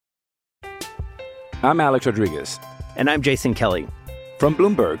I'm Alex Rodriguez. And I'm Jason Kelly. From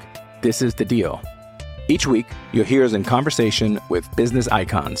Bloomberg, this is The Deal. Each week, you'll hear us in conversation with business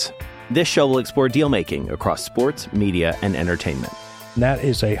icons. This show will explore deal-making across sports, media, and entertainment. That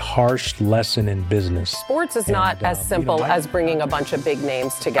is a harsh lesson in business. Sports is not as simple as bringing a bunch of big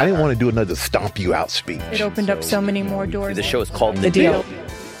names together. I didn't want to do another stomp you out speech. It opened up so many more doors. The show is called The Deal.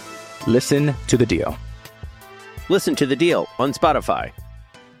 Listen to The Deal. Listen to The Deal on Spotify.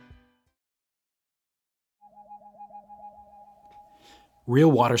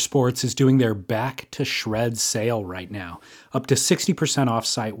 Real Water Sports is doing their Back to Shred sale right now. Up to 60% off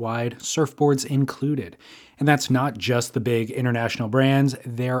site-wide, surfboards included. And that's not just the big international brands.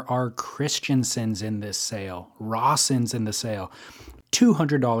 There are Christiansens in this sale, Rawsons in the sale.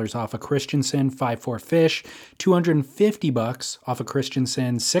 $200 off a Christiansen 5'4" fish, $250 off a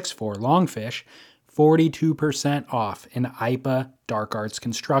Christiansen 6'4" longfish, 42% off an IPA Dark Arts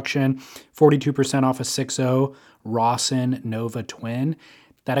Construction, 42% off a 6'0" Rawson Nova Twin.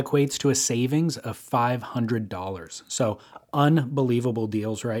 That equates to a savings of $500. So unbelievable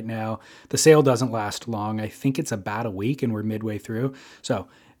deals right now. The sale doesn't last long. I think it's about a week and we're midway through. So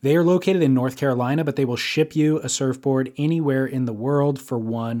they are located in North Carolina, but they will ship you a surfboard anywhere in the world for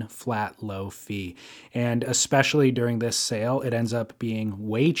one flat low fee. And especially during this sale, it ends up being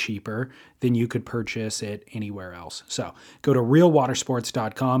way cheaper than you could purchase it anywhere else. So go to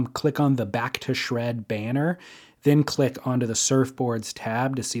realwatersports.com, click on the Back to Shred banner, then click onto the Surfboards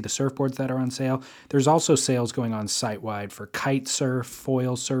tab to see the surfboards that are on sale. There's also sales going on site-wide for kite surf,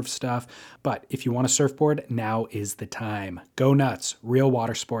 foil surf stuff. But if you want a surfboard, now is the time. Go nuts.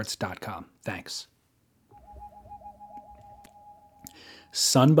 realwatersports.com. Thanks.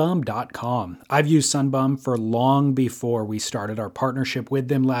 Sunbum.com. I've used Sunbum for long before we started our partnership with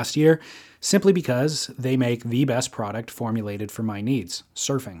them last year, simply because they make the best product formulated for my needs,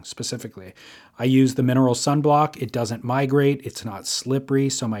 surfing specifically. I use the mineral sunblock. It doesn't migrate. It's not slippery,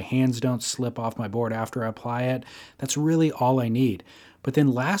 so my hands don't slip off my board after I apply it. That's really all I need. But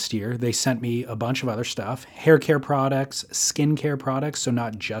then last year, they sent me a bunch of other stuff, hair care products, skin care products, so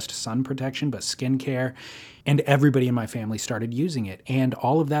not just sun protection, but skin care. And everybody in my family started using it. And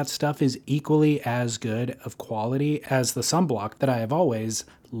all of that stuff is equally as good of quality as the sunblock that I have always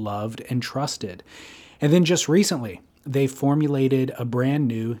loved and trusted. And then just recently, they formulated a brand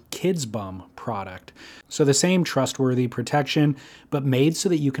new Kids Bum product. So the same trustworthy protection, but made so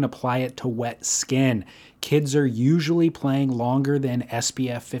that you can apply it to wet skin. Kids are usually playing longer than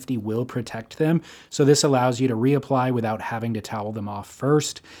SPF 50 will protect them, so this allows you to reapply without having to towel them off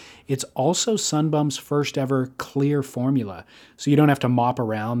first. It's also Sunbum's first ever clear formula, so you don't have to mop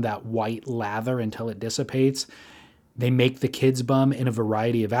around that white lather until it dissipates. They make the Kids Bum in a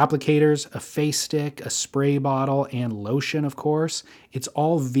variety of applicators, a face stick, a spray bottle, and lotion, of course. It's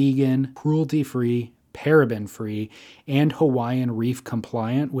all vegan, cruelty-free, paraben-free, and Hawaiian Reef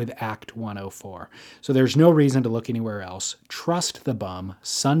compliant with Act 104. So there's no reason to look anywhere else. Trust the bum.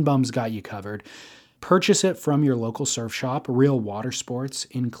 Sunbum's got you covered. Purchase it from your local surf shop, Real Water Sports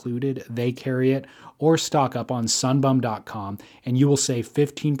included. They carry it, or stock up on sunbum.com, and you will save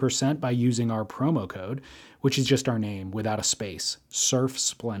 15% by using our promo code, which is just our name without a space, Surf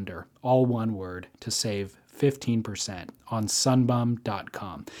Splendor, all one word, to save 15% on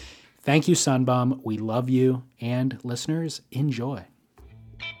sunbum.com. Thank you, Sunbum. We love you, and listeners, enjoy.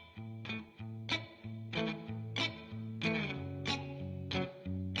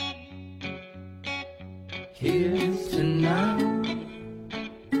 Here's to now.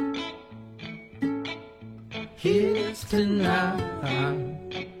 Here's to now.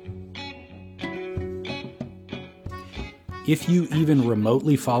 If you even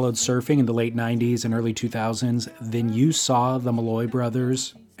remotely followed surfing in the late 90s and early 2000s, then you saw the Malloy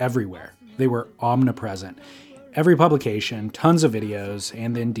brothers everywhere. They were omnipresent. Every publication, tons of videos,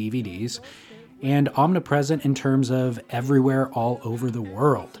 and then DVDs, and omnipresent in terms of everywhere all over the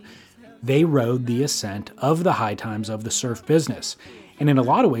world. They rode the ascent of the high times of the surf business, and in a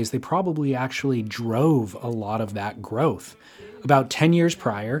lot of ways, they probably actually drove a lot of that growth. About 10 years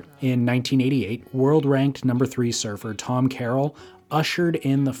prior, in 1988, world-ranked number 3 surfer Tom Carroll ushered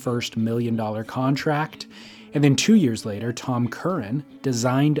in the first $1 million contract. And then 2 years later, Tom Curran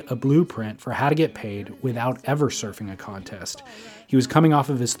designed a blueprint for how to get paid without ever surfing a contest. He was coming off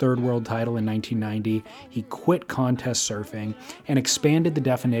of his third world title in 1990. He quit contest surfing and expanded the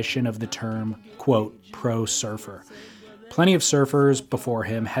definition of the term, quote, pro surfer. Plenty of surfers before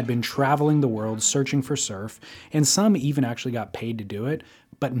him had been traveling the world searching for surf, and some even actually got paid to do it,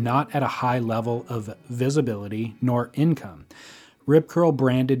 but not at a high level of visibility nor income. Rip Curl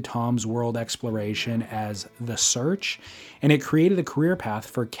branded Tom's world exploration as The Search, and it created a career path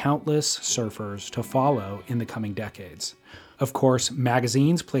for countless surfers to follow in the coming decades. Of course,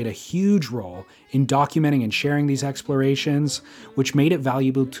 magazines played a huge role in documenting and sharing these explorations, which made it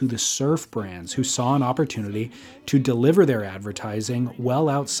valuable to the surf brands who saw an opportunity to deliver their advertising well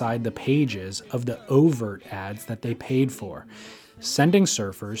outside the pages of the overt ads that they paid for. Sending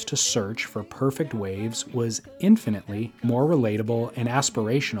surfers to search for perfect waves was infinitely more relatable and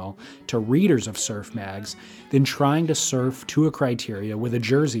aspirational to readers of surf mags than trying to surf to a criteria with a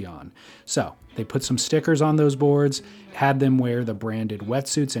jersey on. So they put some stickers on those boards, had them wear the branded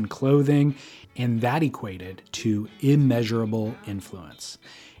wetsuits and clothing, and that equated to immeasurable influence.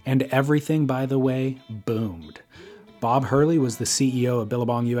 And everything, by the way, boomed. Bob Hurley was the CEO of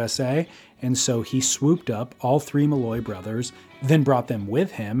Billabong USA, and so he swooped up all three Malloy brothers, then brought them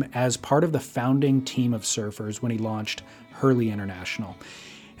with him as part of the founding team of surfers when he launched Hurley International.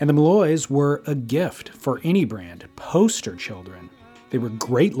 And the Malloys were a gift for any brand, poster children. They were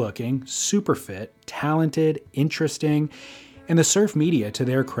great looking, super fit, talented, interesting, and the surf media, to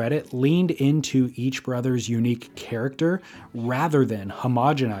their credit, leaned into each brother's unique character rather than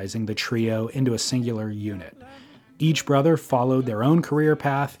homogenizing the trio into a singular unit. Each brother followed their own career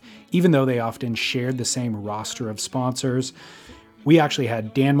path, even though they often shared the same roster of sponsors. We actually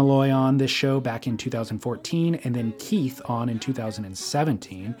had Dan Malloy on this show back in 2014 and then Keith on in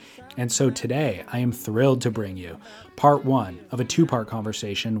 2017. And so today I am thrilled to bring you part one of a two-part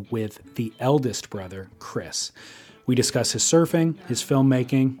conversation with the eldest brother, Chris. We discuss his surfing, his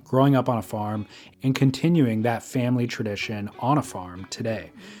filmmaking, growing up on a farm, and continuing that family tradition on a farm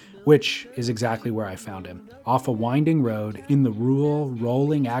today, which is exactly where I found him, off a winding road in the rural,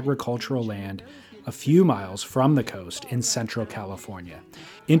 rolling agricultural land a few miles from the coast in central California.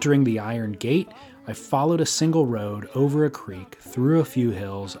 Entering the Iron Gate, I followed a single road over a creek, through a few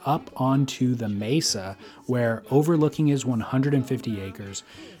hills, up onto the mesa where, overlooking his 150 acres,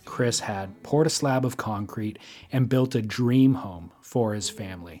 Chris had poured a slab of concrete and built a dream home for his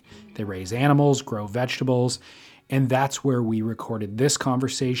family. They raise animals, grow vegetables, and that's where we recorded this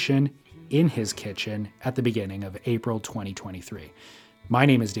conversation in his kitchen at the beginning of April 2023. My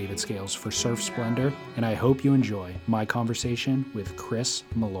name is David Scales for Surf Splendor, and I hope you enjoy my conversation with Chris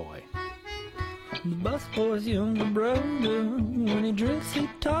Malloy. The busboy's younger brother, when he drinks he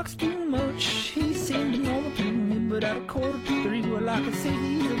talks too much. He seemed to know the truth, but at 2:45, well, I could see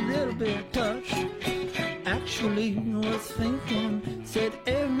he's a little bit touched. Actually was thinking, said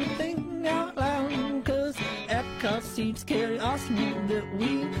everything out loud, cause Epcot seats curiosity that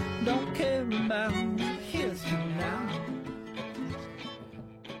we don't care about. Here's to now.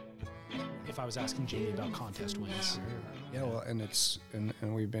 If I was asking Jamie about contest wins. Yeah, well,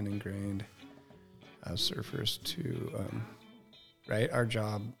 and we've been ingrained as surfers to, right? Our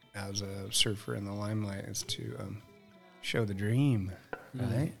job as a surfer in the limelight is to show the dream,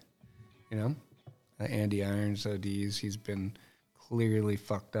 right? You know, Andy Irons, ODs, he's been clearly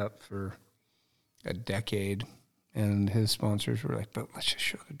fucked up for a decade, and his sponsors were like, "But let's just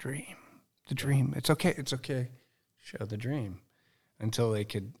show the dream. The dream. It's okay. It's okay. Show the dream." Until they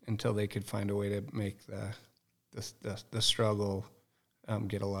could find a way to make the struggle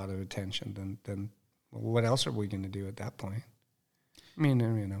get a lot of attention, then what else are we going to do at that point? I mean,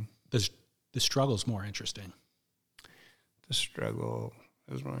 you know, the struggle's more interesting. The struggle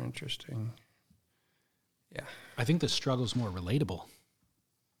is more interesting. Yeah, I think the struggle's more relatable.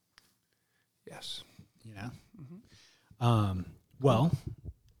 Yes. You know. Mm-hmm. Well,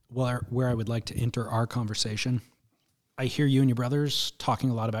 where I would like to enter our conversation. I hear you and your brothers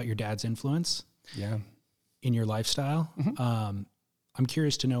talking a lot about your dad's influence in your lifestyle. Mm-hmm. I'm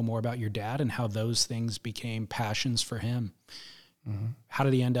curious to know more about your dad and how those things became passions for him. Mm-hmm. How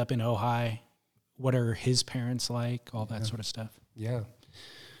did he end up in Ojai? What are his parents like? All that sort of stuff. Yeah.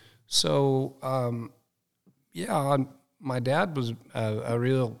 So, my dad was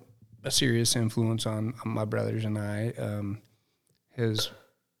a serious influence on my brothers and I. His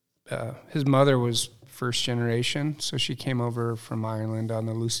mother was first generation, so she came over from Ireland on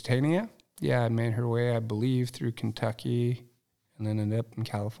the Lusitania. Yeah, and made her way, I believe, through Kentucky, and then ended up in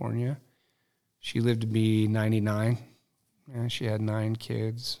California. She lived to be 99, and she had 9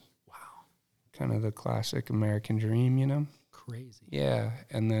 kids. Wow. Kind of the classic American dream, you know? Crazy. Yeah,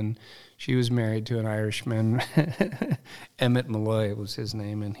 and then she was married to an Irishman. Emmett Malloy was his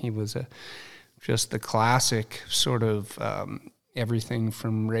name, and he was just the classic sort of everything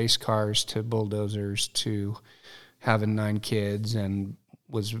from race cars to bulldozers to having 9 kids, and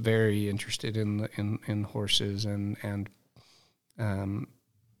was very interested in horses and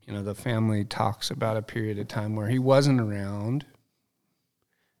you know, the family talks about a period of time where he wasn't around,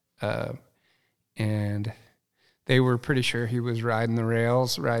 and they were pretty sure he was riding the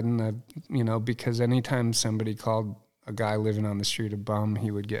rails, because anytime somebody called a guy living on the street a bum,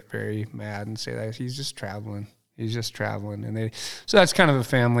 he would get very mad and say that he's just traveling. And so that's kind of a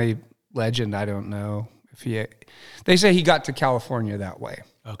family legend. I don't know if they say he got to California that way.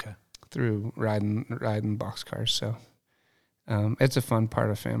 Okay. Through riding boxcars. So it's a fun part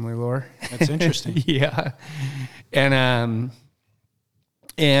of family lore. That's interesting. Yeah. And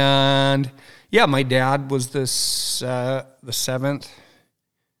yeah, my dad was the seventh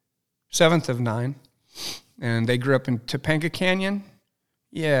of 9, and they grew up in Topanga Canyon.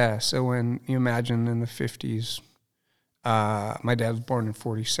 Yeah, so when you imagine in the 50s, my dad was born in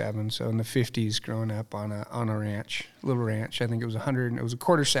 47, so in the 50s, growing up on a ranch, little ranch. I think it was a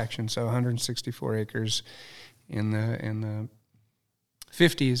quarter section, so 164 acres in the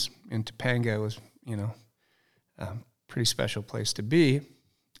 50s in Topanga was, a pretty special place to be,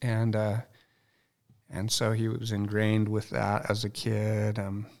 and so he was ingrained with that as a kid.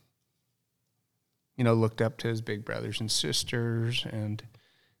 Looked up to his big brothers and sisters, and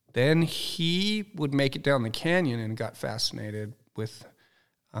then he would make it down the canyon and got fascinated with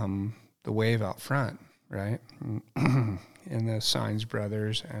the wave out front, right? And the Saenz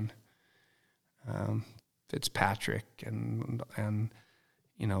brothers and Fitzpatrick and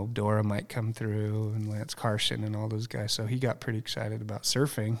Dora might come through and Lance Carson and all those guys. So he got pretty excited about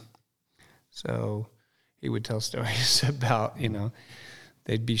surfing. So he would tell stories about,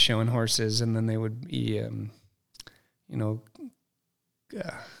 they'd be showing horses and then they would be,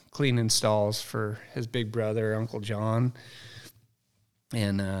 cleaning stalls for his big brother, Uncle John,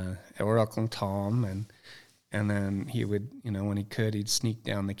 or Uncle Tom, and then he would, when he could, he'd sneak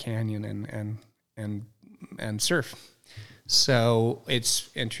down the canyon and surf. So it's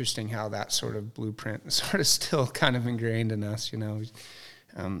interesting how that sort of blueprint is sort of still kind of ingrained in us, and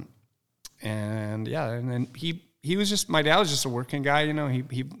then he was just, my dad was just a working guy,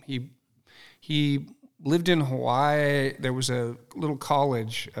 he lived in Hawaii. There was a little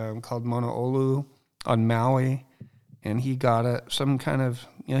college called Mono'olu on Maui, and he got some kind of,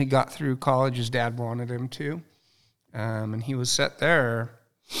 he got through college. His dad wanted him to, and he was set there,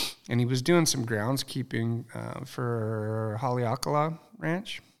 and he was doing some groundskeeping for Haleakala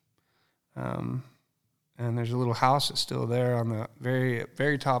Ranch, and there's a little house that's still there on the very,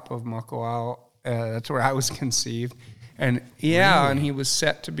 very top of Makauau. That's where I was conceived. And yeah, really? And he was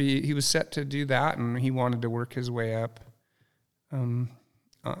set to do that, and he wanted to work his way up on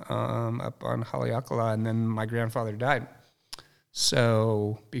Haleakala, and then my grandfather died.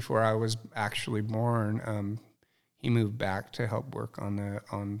 So before I was actually born, he moved back to help work on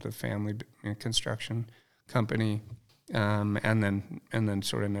the family construction company, and then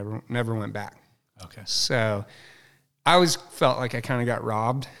sort of never went back. Okay. So I always felt like I kind of got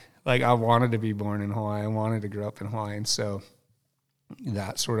robbed. Like I wanted to be born in Hawaii. I wanted to grow up in Hawaii. And so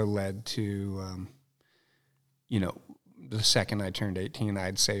that sort of led to, the second I turned 18,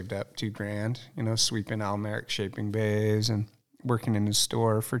 I'd saved up $2,000, sweeping Al Merrick shaping bays and working in his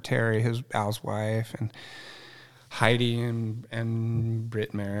store for Terry, Al's wife, and Heidi and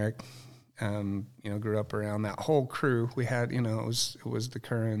Britt Merrick. Grew up around that whole crew. We had, it was the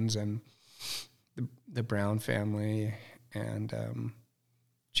Currans and the Brown family and,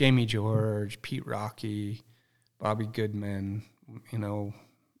 Jamie George, Pete Rocky, Bobby Goodman,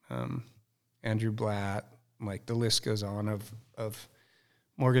 Andrew Blatt, like the list goes on of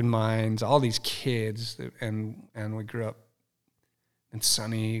Morgan Mines, all these kids and we grew up, and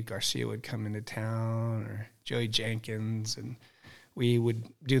Sonny Garcia would come into town, or Joey Jenkins, and we would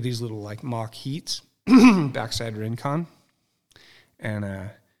do these little like mock heats backside Rincon, and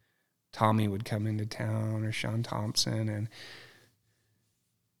Tommy would come into town, or Sean Thompson, and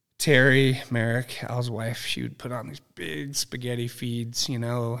Terry Merrick, Al's wife, she would put on these big spaghetti feeds,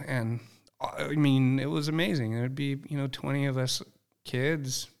 and I mean, it was amazing. There would be, 20 of us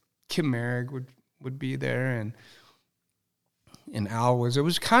kids. Kim Merrick would be there, and Al it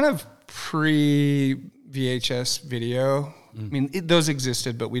was kind of pre-VHS video. I mean, those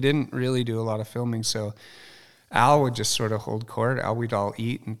existed, but we didn't really do a lot of filming, so Al would just sort of hold court. We'd all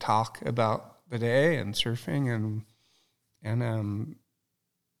eat and talk about the day and surfing and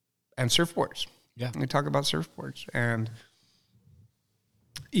surfboards. Yeah. We talk about surfboards, and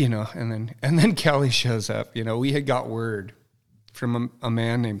and then Kelly shows up. We had got word from a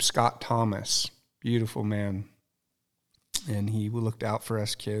man named Scott Thomas, beautiful man, and he looked out for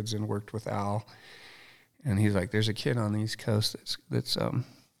us kids and worked with Al. And he's like, "There's a kid on the East Coast that's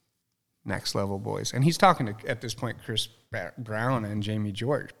next level boys," and he's talking to, at this point, Chris Brown and Jamie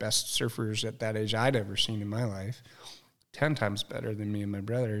George, best surfers at that age I'd ever seen in my life. 10 times better than me and my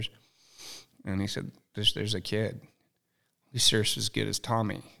brothers. And he said, there's a kid. He surfs as good as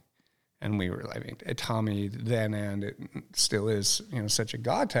Tommy. And we were like, Tommy then, and it still is, such a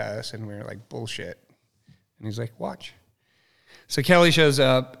god to us. And we were like, bullshit. And he's like, watch. So Kelly shows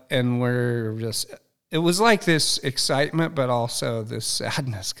up, and it was like this excitement, but also this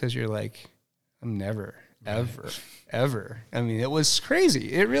sadness, because you're like, I'm never, ever. I mean, it was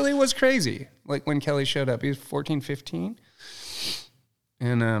crazy. It really was crazy. Like when Kelly showed up, he was 14, 15.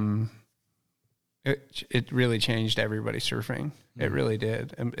 And it really changed everybody surfing. It really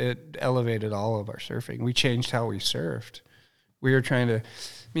did. And it elevated all of our surfing. We changed how we surfed. We were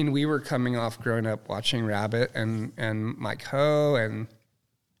we were coming off growing up watching Rabbit and Mike Ho and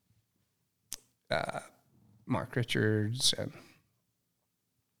Mark Richards and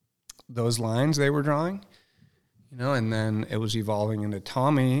those lines they were drawing, and then it was evolving into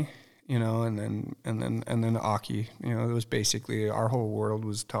Tommy, and then Aki, it was basically our whole world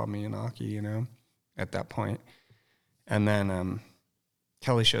was Tommy and Aki, at that point. And then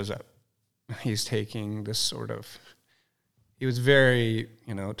Kelly shows up. He's taking this sort of, he was very,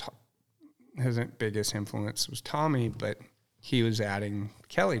 his biggest influence was Tommy, but he was adding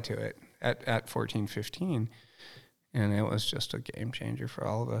Kelly to it at 14, 15. And it was just a game changer for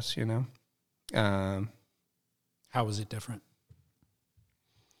all of us, How was it different?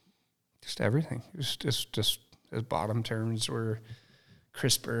 Just everything. It was just his bottom turns were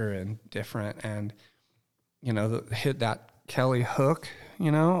crisper and different. And, hit that Kelly hook,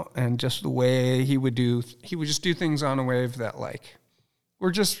 and just the way he would just do things on a wave that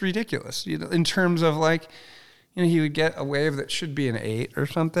were just ridiculous, in terms of he would get a wave that should be an 8 or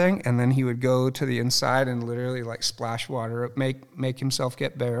something, and then he would go to the inside and literally splash water, make himself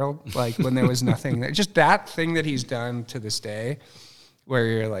get barreled, when there was nothing there. Just that thing that he's done to this day, where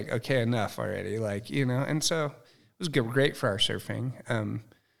you're like, okay, enough already, And so it was great for our surfing.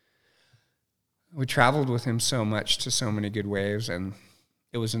 We traveled with him so much to so many good waves, and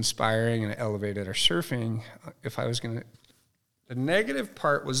it was inspiring and it elevated our surfing. The negative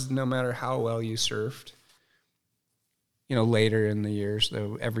part was no matter how well you surfed, later in the years,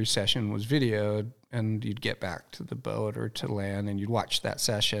 though, every session was videoed, and you'd get back to the boat or to land, and you'd watch that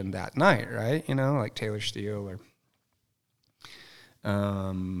session that night, right? Like Taylor Steele or,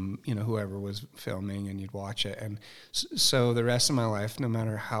 whoever was filming, and you'd watch it. And so the rest of my life, no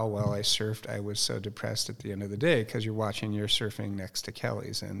matter how well I surfed, I was so depressed at the end of the day, because you're watching your surfing next to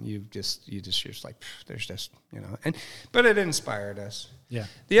Kelly's, and you're just like, there's just, but it inspired us. Yeah.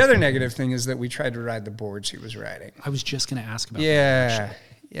 The other negative thing is that we tried to ride the boards he was riding. I was just going to ask about that.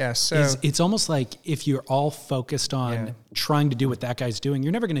 Yeah. So it's almost like if you're all focused on trying to do what that guy's doing,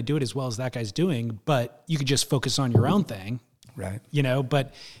 you're never going to do it as well as that guy's doing, but you could just focus on your own thing. Right.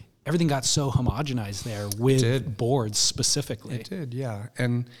 But everything got so homogenized there with boards specifically. It did, yeah.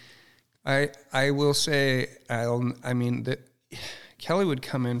 And I will say, that Kelly would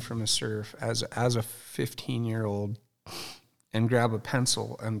come in from a surf as a 15-year-old and grab a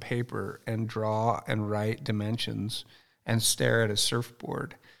pencil and paper and draw and write dimensions and stare at a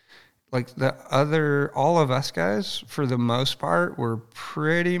surfboard. All of us guys, for the most part, were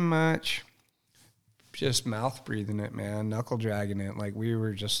pretty much just mouth breathing it, man, knuckle dragging it. We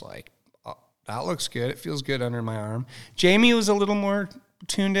were just like, oh, that looks good. It feels good under my arm. Jamie was a little more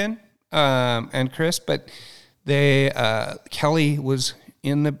tuned in, and Chris, but Kelly was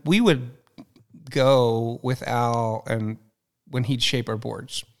we would go with Al, and when he'd shape our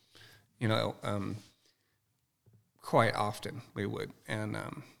boards, quite often we would. And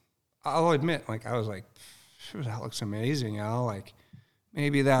I'll admit, I was like, sure, that looks amazing, Al.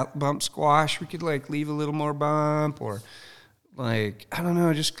 Maybe that bump squash, we could leave a little more bump, or I don't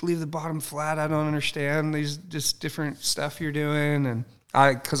know, just leave the bottom flat. I don't understand these just different stuff you're doing. And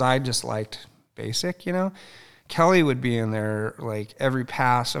because I just liked basic, Kelly would be in there every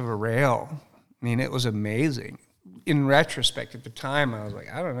pass of a rail. I mean, it was amazing. In retrospect, at the time, I was like,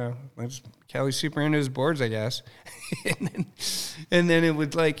 I don't know, Kelly's super into his boards, I guess. and then it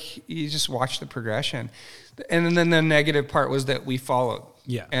would you just watch the progression. And then the negative part was that we followed.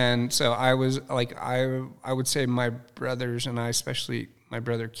 Yeah. And so I was I would say my brothers and I, especially my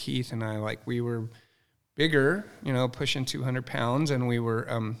brother Keith and I, we were bigger, pushing 200 pounds, and we were,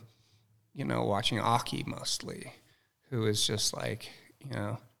 watching Aki mostly, who is just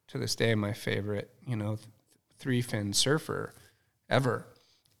to this day, my favorite, 3-fin surfer ever.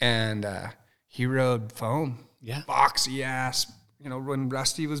 And he rode foam. Yeah. Boxy ass. When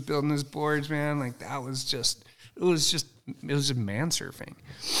Rusty was building his boards, man, that was just, it was just man surfing.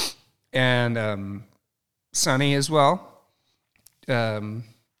 And Sonny as well. Donovan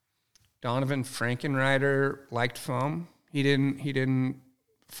Frankenrider liked foam. He didn't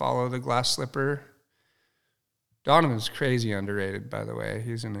follow the glass slipper. Donovan's crazy underrated, by the way.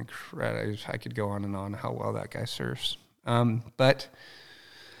 He's an incredible. I could go on and on how well that guy surfs. I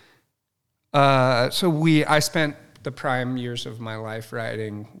spent the prime years of my life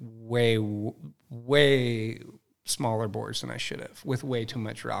riding way smaller boards than I should have, with way too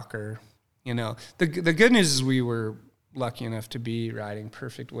much rocker. You know, the good news is we were lucky enough to be riding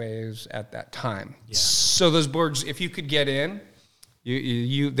perfect waves at that time. Yeah. So those boards, if you could get in,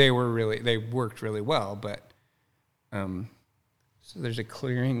 they worked really well. But so there's a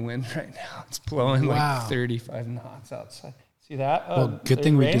clearing wind right now. It's blowing like 35 knots outside. See that? Oh, well, good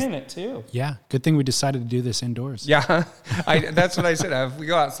thing raining it too. Yeah, good thing we decided to do this indoors. Yeah, that's what I said. If we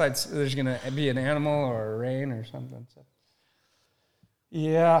go outside, there's going to be an animal or a rain or something. So.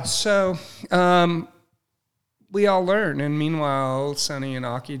 Yeah, so we all learned, and meanwhile, Sonny and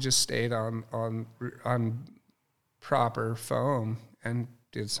Aki just stayed on proper foam and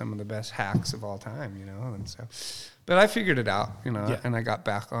did some of the best hacks of all time, you know. And so, but I figured it out, you know, and I got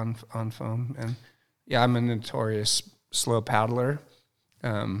back on foam, and I'm a notorious slow paddler.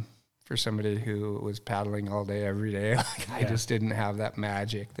 For somebody who was paddling all day, every day, I just didn't have that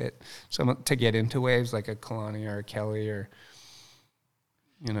magic that to get into waves like a Kalani or a Kelly or,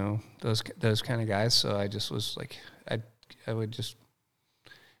 you know, those kind of guys. So I just was like, I would just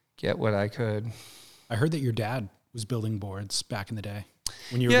get what I could. I heard that your dad was building boards back in the day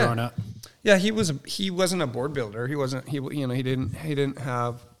when you were growing up. Yeah, he wasn't a board builder. He didn't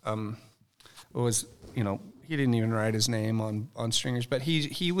have he didn't even write his name on stringers, but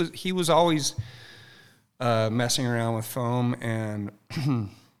he was always messing around with foam and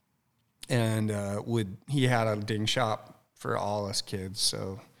he had a ding shop for all us kids.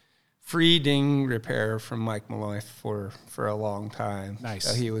 So free ding repair from Mike Malloy for a long time. Nice.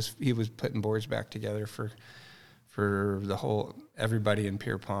 So he was putting boards back together for the whole everybody in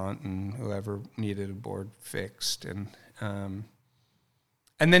Pierpont and whoever needed a board fixed. And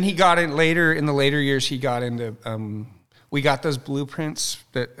then he got in in the later years, he got into, we got those blueprints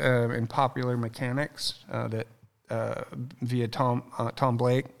that in Popular Mechanics that via Tom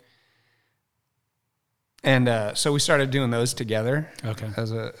Blake. And so we started doing those together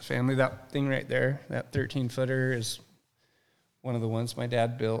as a family. That thing right there, that 13-footer is one of the ones my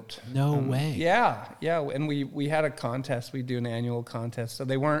dad built. No way. Yeah. And we had a contest. We do an annual contest. So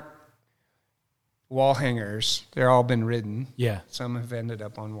they weren't wall hangers. They're all been ridden. Yeah. Some have ended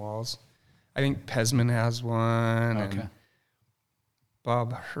up on walls. I think Pesman has one. Okay. And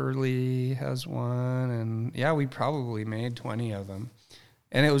Bob Hurley has one. And we probably made 20 of them.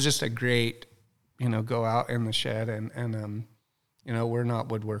 And it was just a great, go out in the shed and we're not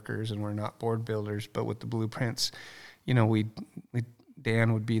woodworkers and we're not board builders, but with the blueprints,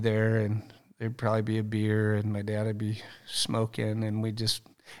 Dan would be there and there'd probably be a beer and my dad would be smoking and we just,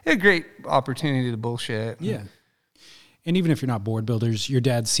 a great opportunity to bullshit. Yeah. And even if you're not board builders, your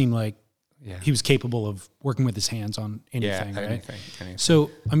dad seemed like he was capable of working with his hands on anything, right? Anything. So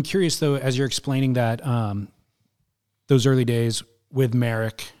I'm curious, though, as you're explaining that, those early days with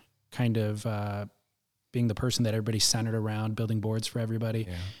Merrick kind of being the person that everybody centered around, building boards for everybody,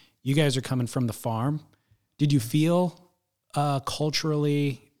 you guys are coming from the farm. Did you feel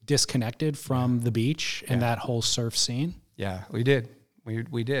culturally disconnected from the beach and that whole surf scene? Yeah, we did.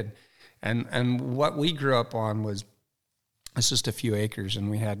 We did. And what we grew up on was it's just a few acres and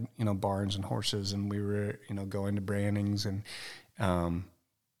we had, barns and horses and we were, going to Brannings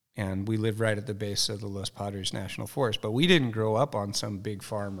and we lived right at the base of the Los Padres National Forest, but we didn't grow up on some big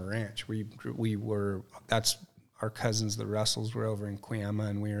farm or ranch. That's our cousins, the Russells, were over in Cuyama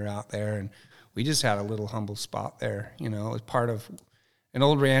and we were out there and we just had a little humble spot there. It was part of an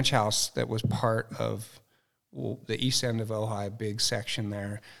old ranch house that was part of the east end of Ojai, a big section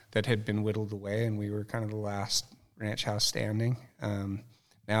there that had been whittled away, and we were kind of the last ranch house standing.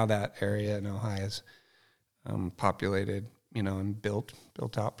 Now that area in Ojai is populated, and built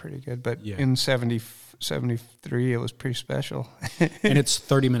out pretty good. But in 73, it was pretty special. And it's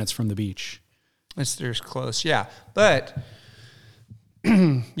 30 minutes from the beach. There's close, yeah. But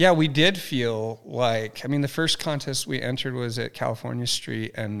we did feel like, the first contest we entered was at California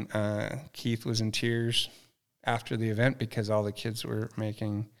Street, and Keith was in tears after the event because all the kids were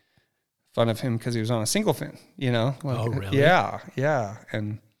making fun of him because he was on a single fin, Oh, really? Yeah.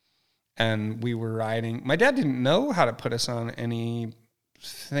 And we were riding. My dad didn't know how to put us on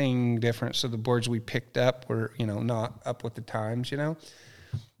anything different, so the boards we picked up were, not up with the times,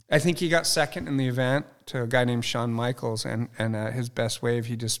 I think he got second in the event to a guy named Shawn Michaels, and his best wave,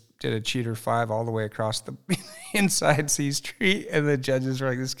 he just did a cheater 5 all the way across the inside C Street, and the judges were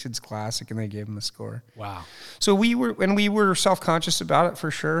like, "This kid's classic," and they gave him a score. Wow. So we were self-conscious about it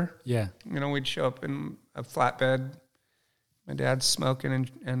for sure. Yeah. We'd show up in a flatbed. My dad's smoking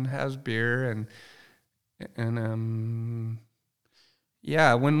and has beer, and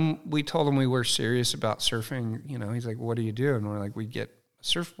yeah, when we told him we were serious about surfing, he's like, "What do you do?" And we're like, "We get a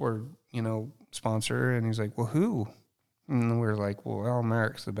surfboard, sponsor." And he's like, "Well, who?" And we're like, "Well,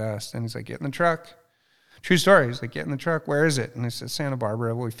 Merrick's the best." And he's like, "Get in the truck." True story. He's like, "Get in the truck. Where is it?" And I said, "Santa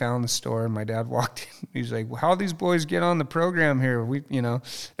Barbara." Well, we found the store, and my dad walked in. He's like, "Well, how these boys get on the program here?"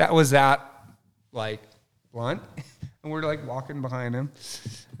 That was that, like, blunt. And we're like walking behind him,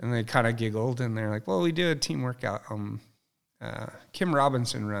 and they kind of giggled, and they're like, "Well, we do a team workout. Kim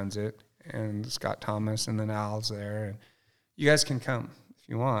Robinson runs it, and Scott Thomas, and then Al's there, and you guys can come if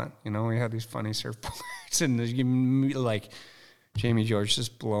you want." We had these funny surfboards, and like Jamie George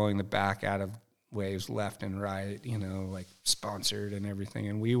just blowing the back out of waves left and right, like sponsored and everything.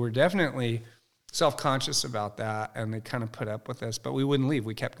 And we were definitely self-conscious about that, and they kind of put up with us, but we wouldn't leave.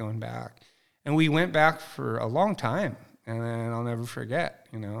 We kept going back. And we went back for a long time, and then I'll never forget,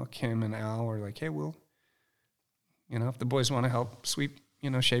 Kim and Al were like, "Hey, if the boys want to help sweep,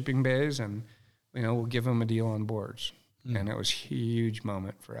 shaping bays, and, we'll give them a deal on boards." And it was a huge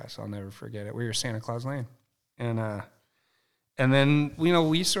moment for us. I'll never forget it. We were Santa Claus Lane. And then,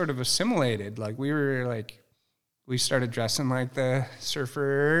 we sort of assimilated. Like, we started dressing like the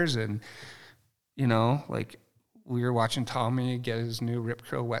surfers, and, like, we were watching Tommy get his new Rip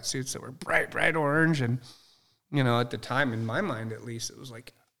Curl wetsuits that were bright, bright orange. And, at the time, in my mind at least, it was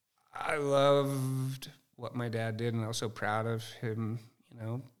like, I loved what my dad did, and I was so proud of him,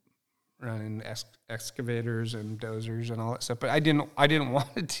 running excavators and dozers and all that stuff. But I didn't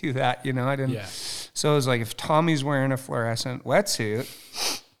want to do that, I didn't. Yeah. So it was like, if Tommy's wearing a fluorescent wetsuit,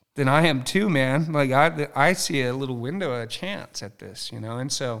 then I am too, man. Like, I see a little window of chance at this,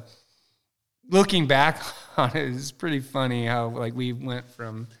 And so looking back on it, it's pretty funny how, like, we went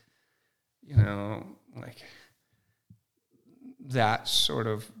from, like that sort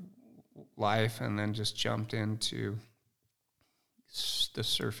of life, and then just jumped into the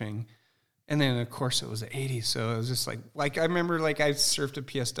surfing. And then, of course, it was the 80s, so it was just like I remember, like, I surfed at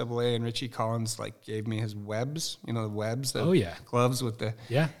PSAA, and Richie Collins, like, gave me his webs, the webs, the gloves with the...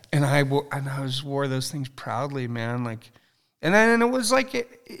 Yeah. And I wore those things proudly, man, like... And then it was like...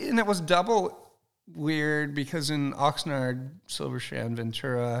 and it was double weird, because in Oxnard, Silver Strand,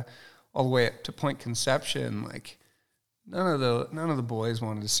 Ventura, all the way up to Point Conception, like, none of the boys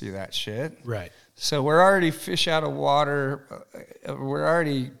wanted to see that shit. Right. So we're already fish out of water. We're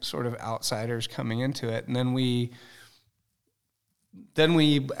already sort of outsiders coming into it, and then we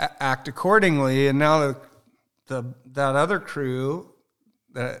act accordingly. And now that other crew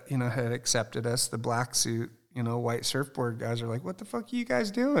that had accepted us, the black suit, white surfboard guys, are like, "What the fuck are you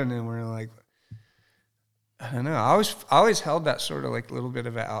guys doing?" And we're like, I don't know. I always held that sort of like little bit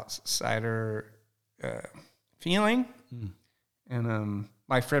of an outsider feeling. And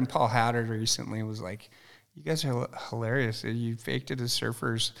my friend Paul Hatter recently was like, "You guys are hilarious. You faked it as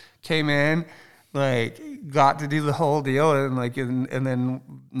surfers, came in, like, got to do the whole deal, and like, and then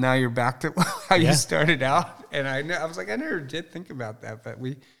now you're back to how you started out." And I was like, I never did think about that, but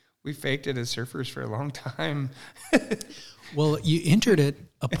we faked it as surfers for a long time. Well, you entered at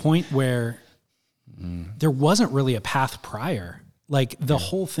a point where there wasn't really a path prior. Like, the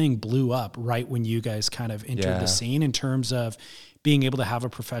whole thing blew up right when you guys kind of entered the scene, in terms of being able to have a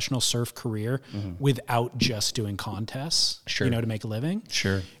professional surf career without just doing contests, to make a living.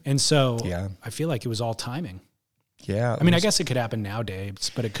 Sure. And so I feel like it was all timing. Yeah. I mean, I guess it could happen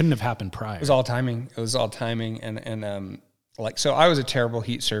nowadays, but it couldn't have happened prior. It was all timing. And like, so I was a terrible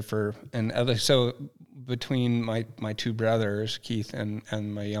heat surfer, and so between my two brothers, Keith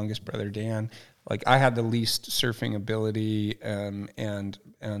and my youngest brother, Dan, like, I had the least surfing ability, and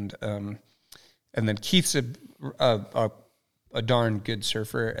then Keith's a darn good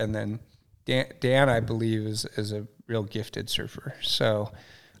surfer, and then Dan, I believe, is a real gifted surfer. So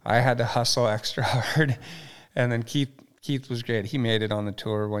I had to hustle extra hard, and then Keith was great. He made it on the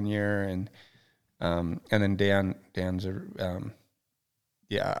tour one year, and then Dan's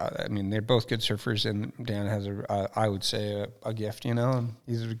I mean, they're both good surfers, and Dan has I would say a gift, and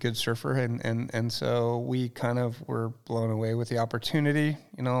he's a good surfer, and so we kind of were blown away with the opportunity.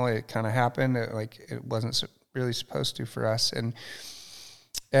 It kind of happened. It wasn't really supposed to for us, and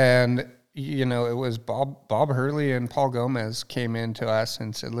it was Bob Hurley and Paul Gomez came in to us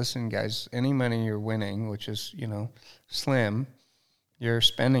and said, "Listen, guys, any money you're winning, which is slim, you're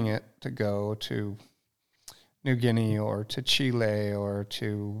spending it to go to New Guinea or to Chile or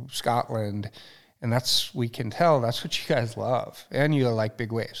to Scotland. And we can tell that's what you guys love. And you like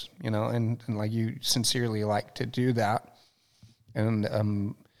big waves, you know, and like you sincerely like to do that. And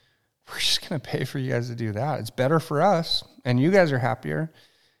we're just going to pay for you guys to do that. It's better for us. And you guys are happier.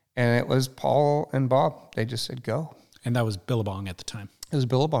 And it was Paul and Bob. They just said, go. And that was Billabong at the time. It was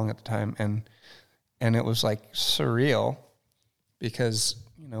Billabong at the time. And it was like surreal because,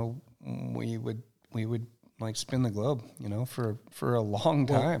 you know, we would like spin the globe, you know, for a long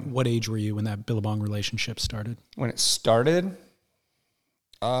time. Well, what age were you when that Billabong relationship started? When it started,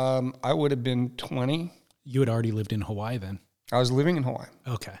 I would have been 20. You had already lived in Hawaii then? I was living in Hawaii.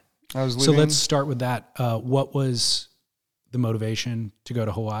 Okay. So let's start with that. What was the motivation to go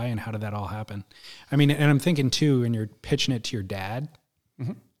to Hawaii and how did that all happen? I mean, and I'm thinking too, and you're pitching it to your dad.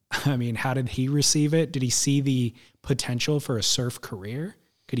 Mm-hmm. I mean, how did he receive it? Did he see the potential for a surf career?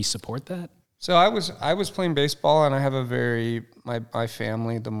 Could he support that? So I was playing baseball, and I have my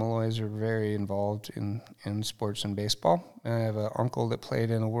family, the Malloys, are very involved in sports and baseball. And I have an uncle that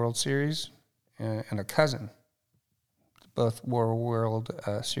played in a World Series and a cousin. Both wore World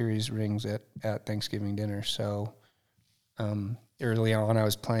Series rings at Thanksgiving dinner. So early on, I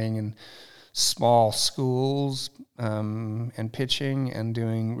was playing in small schools and pitching and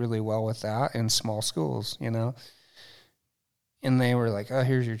doing really well with that in small schools, you know. And they were like, "Oh,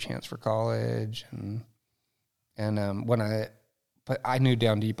 here's your chance for college." And but I knew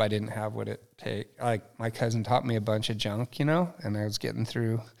down deep I didn't have what it take. Like my cousin taught me a bunch of junk, you know, and I was getting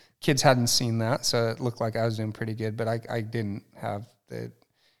through. Kids hadn't seen that, so it looked like I was doing pretty good. But I didn't have the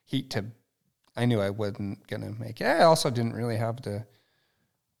heat to. I knew I wasn't gonna make it. I also didn't really have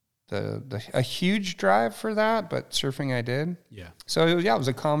a huge drive for that, but surfing I did. Yeah. So it was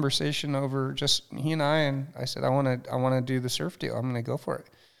a conversation over just he and I said I want to do the surf deal. I'm going to go for it.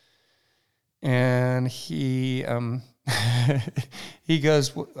 And he he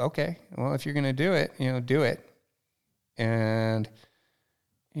goes, okay, well, if you're going to do it, you know, do it. And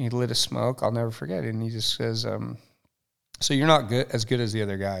he lit a smoke. I'll never forget it. And he just says, so you're not as good as the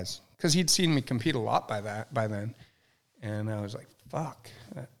other guys, because he'd seen me compete a lot by then. And I was like, fuck.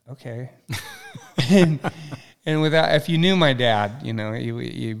 Okay. and with that, if you knew my dad, you know,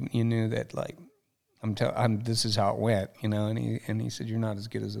 you knew that like this is how it went, you know. And he said, you're not as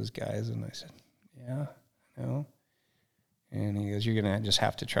good as those guys. And I said, yeah, no. And he goes, you're gonna just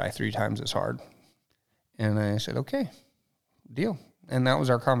have to try 3 times as hard. And I said, okay, deal. And that was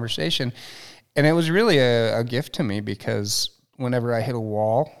our conversation. And it was really a gift to me, because whenever I hit a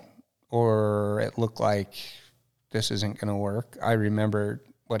wall or it looked like this isn't going to work, I remembered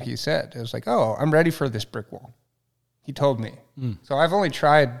what he said. It was like, oh, I'm ready for this brick wall. He told me. So I've only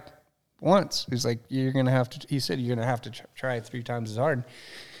tried once. He's like, he said, you're going to have to try 3 times as hard.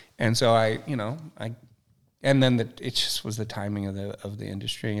 And so and then it just was the timing of the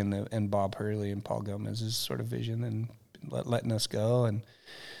industry and Bob Hurley and Paul Gomez's sort of vision and letting us go. And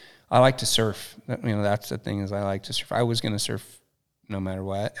I like to surf. You know, that's the thing, is I like to surf. I was going to surf no matter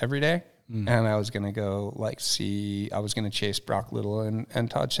what every day. And I was going to go I was going to chase Brock Little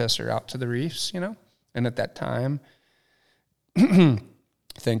and Todd Chesser out to the reefs, you know? And at that time,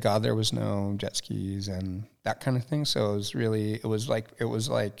 thank God there was no jet skis and that kind of thing. So it was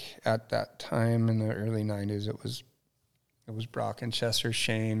like at that time in the early 90s, it was Brock and Chesser,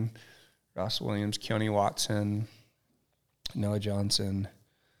 Shane, Ross Williams, Keone Watson, Noah Johnson,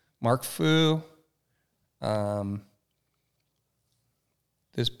 Mark Fu,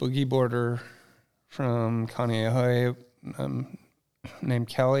 this boogie boarder from Kaneohe named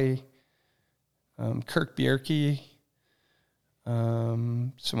Kelly, Kirk Bierke,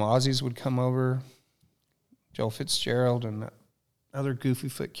 some Aussies would come over, Joel Fitzgerald, and that other goofy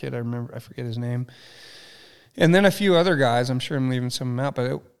foot kid, I forget his name. And then a few other guys, I'm sure I'm leaving some out,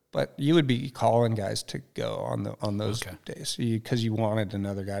 but you would be calling guys to go on those days because you wanted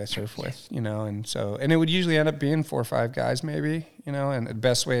another guy to surf with, you know. And it would usually end up being 4 or 5 guys maybe, you know. And the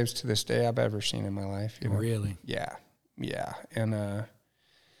best waves to this day I've ever seen in my life, you know. Really? Yeah.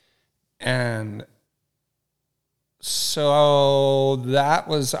 And so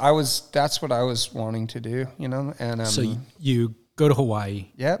that's what I was wanting to do, you know. And so you go to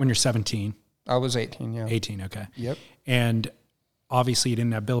Hawaii when you're 17. I was 18, yeah. 18, okay. Yep. And obviously you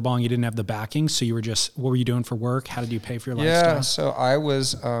didn't have Billabong, you didn't have the backing, so you were just, what were you doing for work? How did you pay for your lifestyle? Yeah, so I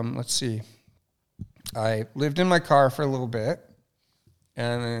was, let's see, I lived in my car for a little bit,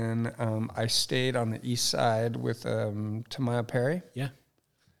 and then I stayed on the east side with Tamaya Perry. Yeah.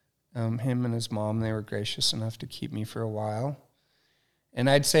 Him and his mom, they were gracious enough to keep me for a while. And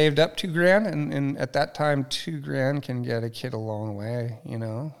I'd saved up $2,000, and at that time, $2,000 can get a kid a long way, you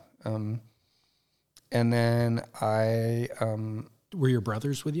know. And then I Were your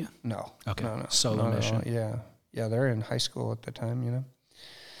brothers with you? no. Okay. No. Solo mission. Yeah. Yeah, they're in high school at the time, you know.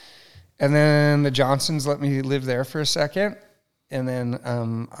 And then the Johnsons let me live there for a second. And then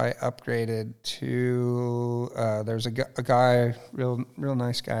I upgraded to, there's a guy, real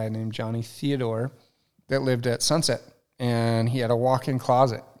nice guy named Johnny Theodore that lived at Sunset. And he had a walk-in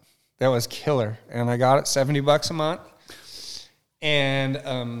closet. That was killer. And I got it $70 a month. And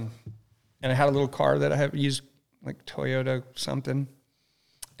I had a little car that I have used, like Toyota something.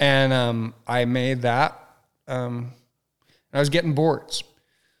 And I made that. And I was getting boards.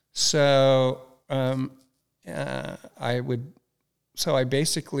 So I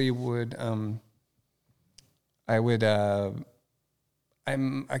basically would I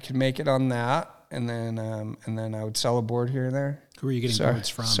could make it on that, and then I would sell a board here and there. Who were you getting boards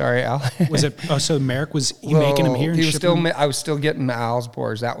from? Sorry, Al. Was it? Oh, so Merrick was making them here? And I was still getting Al's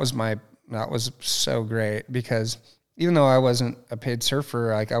boards. That was so great, because even though I wasn't a paid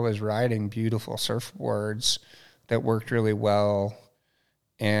surfer, like I was riding beautiful surfboards that worked really well.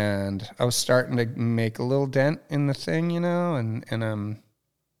 And I was starting to make a little dent in the thing, you know, and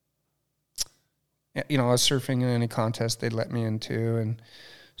you know, I was surfing in any contest they'd let me into, and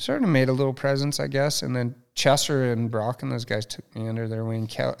sort of made a little presence, I guess. And then Chesser and Brock and those guys took me under their wing.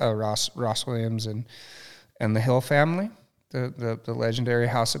 Ross Williams and the Hill family, the legendary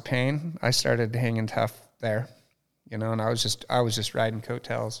House of Pain. I started hanging tough there, you know, and I was just riding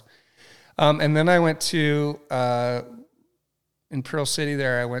coattails. And then I went to in Pearl City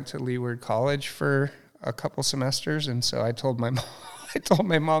there, I went to Leeward College for a couple semesters. And so I told my mom,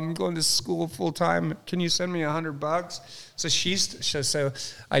 I'm going to school full time. Can you send me $100? So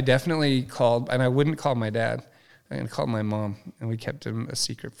I definitely called, and I wouldn't call my dad. I called my mom, and we kept him a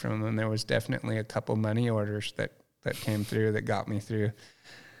secret from him. And there was definitely a couple money orders that came through that got me through.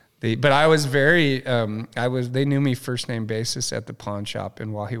 But I was they knew me first name basis at the pawn shop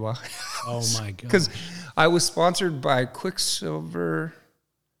in Wahiwa. Oh my God. Because I was sponsored by Quicksilver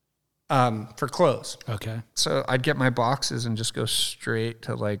for clothes. Okay. So I'd get my boxes and just go straight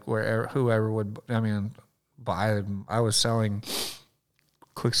to like whoever would, buy them. I was selling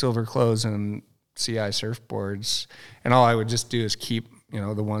Quicksilver clothes and CI surfboards, and all I would just do is keep,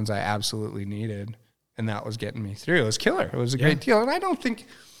 the ones I absolutely needed. And that was getting me through. It was killer. It was a great deal. And I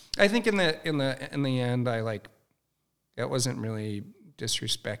think in the end, that wasn't really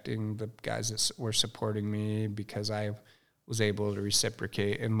disrespecting the guys that were supporting me, because I was able to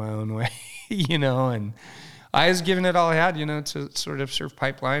reciprocate in my own way, and I was giving it all I had, to sort of surf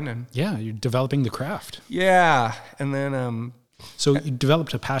pipeline. And yeah, you're developing the craft. Yeah. And then, so you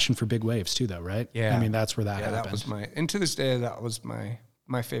developed a passion for big waves too, though, right? Yeah. That's where that happened. That was and to this day, that was my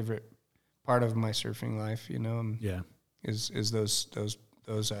favorite part of my surfing life, Yeah. Is those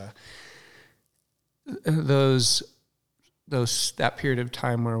that period of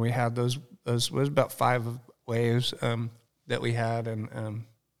time where we had those was about 5 waves that we had, and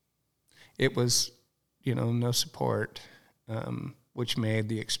it was no support, which made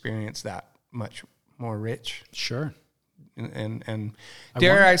the experience that much more rich. Sure. And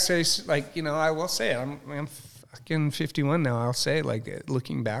dare I say, I will say it, I'm fucking 51 now. I'll say,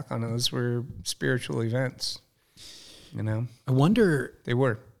 looking back on those were spiritual events. I wonder. They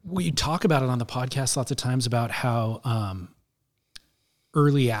were. We talk about it on the podcast lots of times about how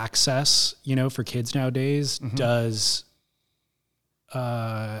early access, for kids nowadays does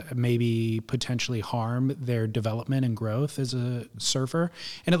maybe potentially harm their development and growth as a surfer.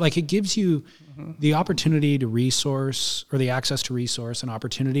 And it gives you the opportunity to resource, or the access to resource and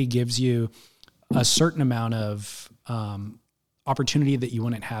opportunity gives you a certain amount of opportunity that you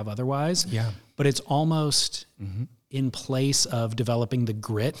wouldn't have otherwise. Yeah. But it's almost in place of developing the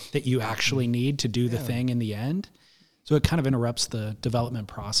grit that you actually need to do the thing in the end. So it kind of interrupts the development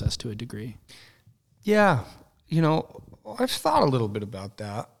process to a degree. Yeah. I've thought a little bit about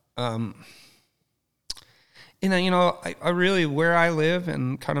that. I really, where I live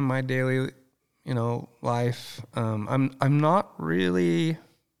and kind of my daily, life, I'm not really,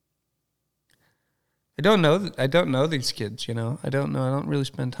 I don't know these kids, I don't really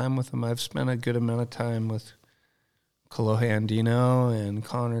spend time with them. I've spent a good amount of time with Kolohe Andino and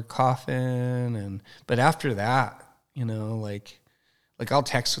Connor Coffin, but after that, I'll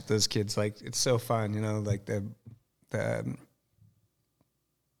text with those kids, it's so fun,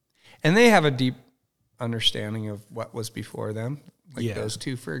 and they have a deep understanding of what was before them, those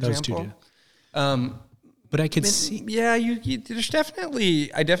two, for example. Those two do. But I could see. Yeah, there's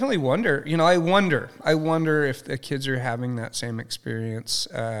definitely. I definitely wonder. I wonder if the kids are having that same experience,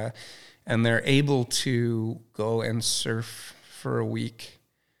 and they're able to go and surf for a week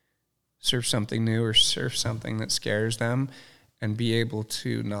surf something new or surf something that scares them, and be able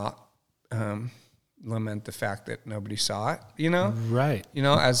to not lament the fact that nobody saw it, Right.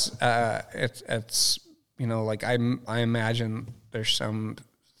 As it's like I imagine there's some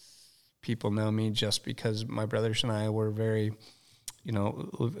people know me just because my brothers and I were very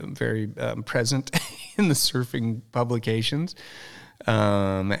present in the surfing publications,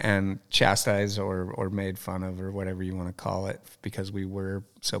 and chastised or made fun of, or whatever you want to call it, because we were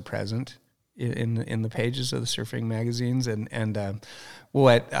so present in the pages of the surfing magazines.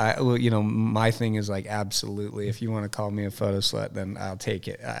 My thing is, like, absolutely, if you want to call me a photo slut, then I'll take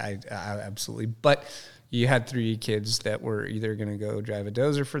it. I absolutely. But you had 3 kids that were either going to go drive a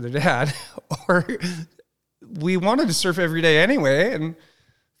dozer for their dad, or we wanted to surf every day anyway. And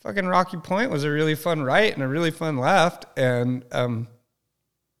fucking Rocky Point was a really fun right and a really fun left. And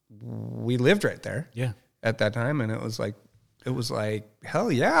we lived right there at that time. And it was like, hell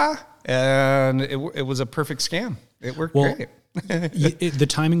yeah. And it was a perfect scam. It worked great. The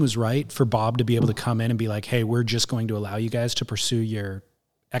timing was right for Bob to be able to come in and be like, hey, we're just going to allow you guys to pursue your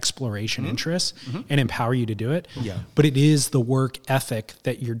exploration interests and empower you to do it. Yeah. But it is the work ethic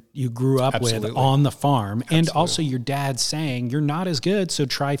that you grew up with on the farm. And also your dad saying, you're not as good, so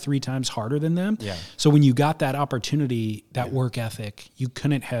try 3 times harder than them. Yeah. So when you got that opportunity, that work ethic, you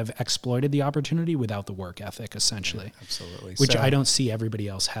couldn't have exploited the opportunity without the work ethic, essentially. Yeah, absolutely. Which I don't see everybody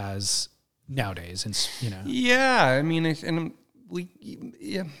else has nowadays. And Yeah. I mean,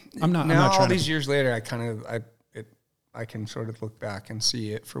 I'm not all these years later, I can sort of look back and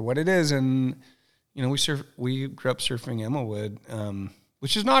see it for what it is. And, we grew up surfing Emmelwood,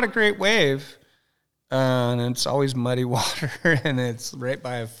 which is not a great wave. And it's always muddy water, and it's right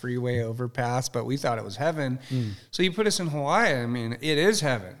by a freeway overpass, but we thought it was heaven. So you put us in Hawaii, I mean, it is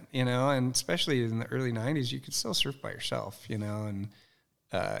heaven, and especially in the early 90s, you could still surf by yourself, and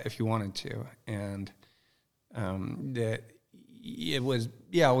if you wanted to. And it was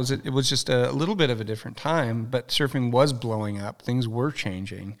just a little bit of a different time, but surfing was blowing up. Things were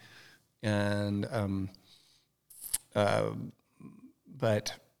changing. And,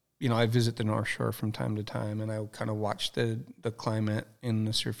 but, I visit the North Shore from time to time, and I kind of watch the climate in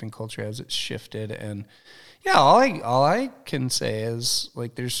the surfing culture as it's shifted. And all I can say is,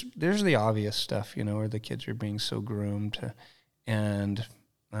 like, there's the obvious stuff, where the kids are being so groomed, and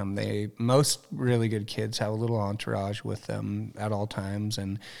most really good kids have a little entourage with them at all times,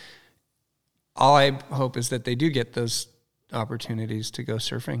 and all I hope is that they do get those opportunities to go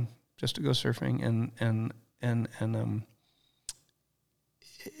surfing, and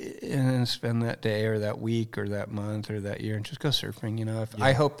spend that day or that week or that month or that year and just go surfing.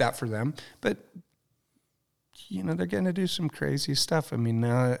 I hope that for them, but they're going to do some crazy stuff. I mean,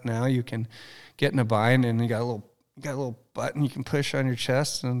 now you can get in a bind, and you got a little button you can push on your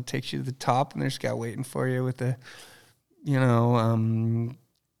chest, and it takes you to the top, and there's a guy waiting for you with the,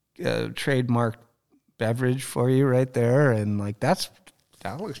 trademark beverage for you right there. And like, that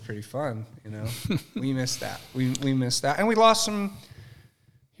looks pretty fun. We missed that. We missed that. And we lost some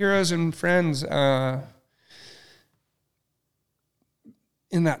heroes and friends, in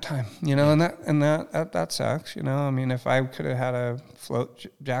that time, and that sucks. I mean, if I could have had a float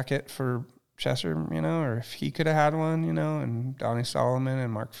jacket for Chesser, or if he could have had one, and Donnie Solomon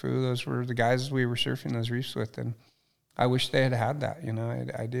and Mark Fu, those were the guys we were surfing those reefs with, and I wish they had had that,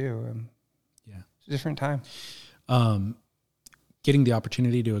 I do. And it's a different time. Getting the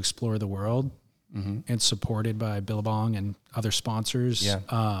opportunity to explore the world, and supported by Billabong and other sponsors. Yeah.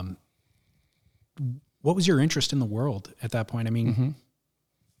 What was your interest in the world at that point? I mean,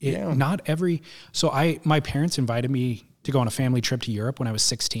 my parents invited me to go on a family trip to Europe when I was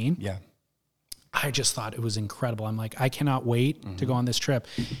 16. Yeah. I just thought it was incredible. I'm like, I cannot wait to go on this trip.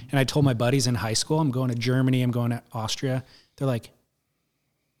 And I told my buddies in high school, I'm going to Germany, I'm going to Austria. They're like,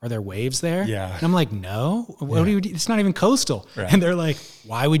 are there waves there? Yeah. And I'm like, no, what do you do? It's not even coastal. Right. And they're like,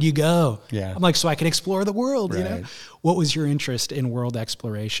 why would you go? Yeah. I'm like, so I could explore the world, What was your interest in world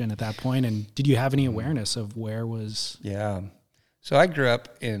exploration at that point? And did you have any awareness of where was? Yeah. So I grew up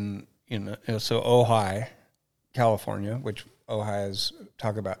in Ojai, California, which Ojai is,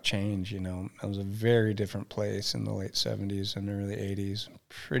 talk about change, It was a very different place in the late 70s and early 80s.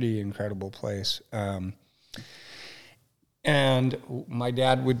 Pretty incredible place. And my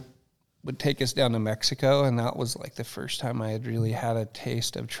dad would take us down to Mexico, and that was like the first time I had really had a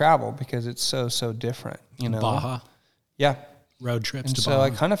taste of travel, because it's so different, Baja. Yeah. Road trips and to so Baja. I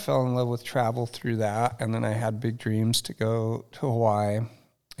kind of fell in love with travel through that, and then I had big dreams to go to Hawaii.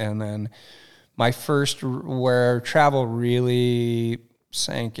 And then my first, where travel really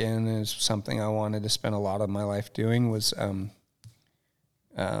sank in, is something I wanted to spend a lot of my life doing, was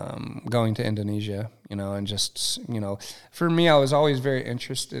going to Indonesia, and just, for me, I was always very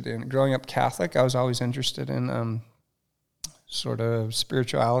interested in, growing up Catholic, I was always interested in sort of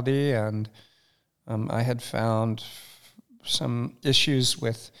spirituality, and I had found some issues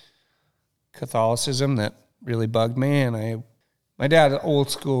with Catholicism that really bugged me, and my dad,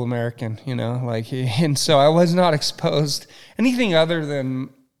 old school American, and so I was not exposed anything other than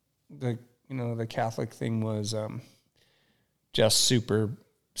the Catholic thing was just super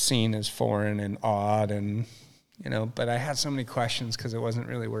seen as foreign and odd, and but I had so many questions because it wasn't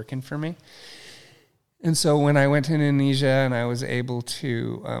really working for me. And so when I went to Indonesia and I was able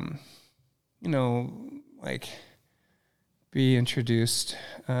to be introduced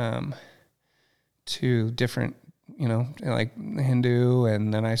to different, like Hindu,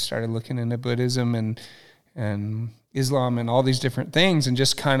 and then I started looking into Buddhism and Islam and all these different things, and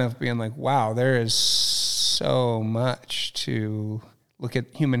just kind of being like, wow, there is so much to look at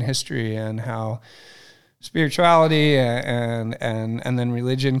human history and how spirituality and then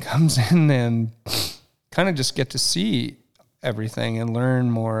religion comes in, and kind of just get to see everything and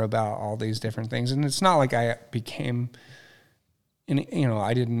learn more about all these different things. And it's not like I became,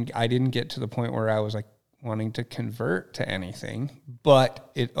 I didn't get to the point where I was like wanting to convert to anything,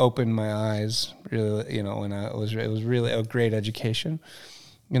 but it opened my eyes really, it was really a great education,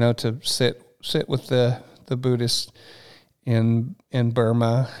 to sit with the Buddhists in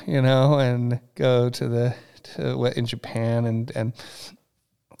Burma, and go to in Japan and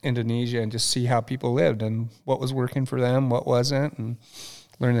Indonesia, and just see how people lived and what was working for them, what wasn't, and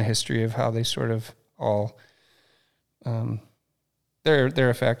learn the history of how they sort of all their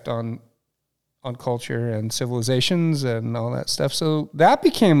effect on culture and civilizations and all that stuff. So that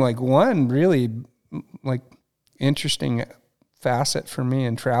became like one really like interesting facet for me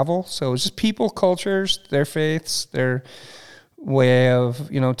in travel. So it was just people, cultures, their faiths, their way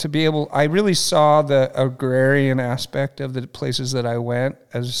of, to be able, I really saw the agrarian aspect of the places that I went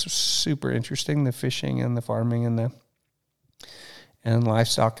as super interesting, the fishing and the farming and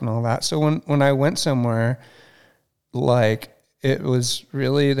livestock and all that. So when I went somewhere, like, it was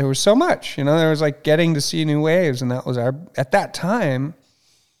really, there was so much, there was like getting to see new waves. And that was at that time,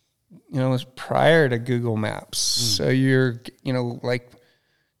 it was prior to Google Maps. So you're,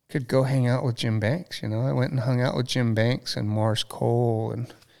 could go hang out with Jim Banks. I went and hung out with Jim Banks and Morris Cole,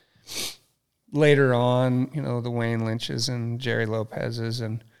 and later on, the Wayne Lynches and Jerry Lopez's,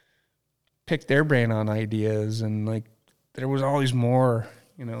 and picked their brain on ideas. And like, there was always more,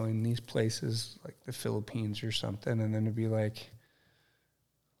 in these places like the Philippines or something. And then to be like,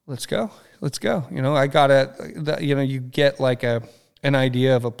 let's go. I got you get like an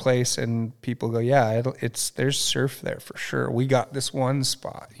idea of a place, and people go, yeah, there's surf there for sure. We got this one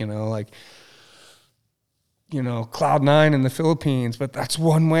spot, Cloud 9 in the Philippines, but that's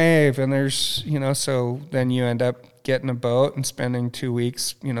one wave. And there's, so then you end up getting a boat and spending 2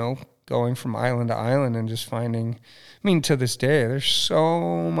 weeks, going from island to island and just finding, to this day, there's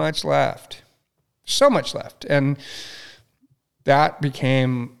so much left. And that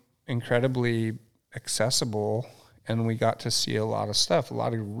became incredibly accessible, and we got to see a lot of stuff, a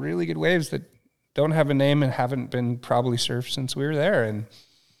lot of really good waves that don't have a name and haven't been probably surfed since we were there.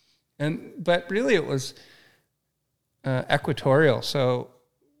 But really it was equatorial. So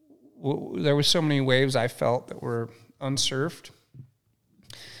there was so many waves I felt that were unsurfed,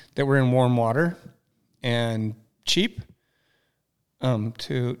 that were in warm water and cheap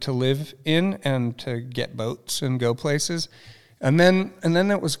to live in and to get boats and go places. And then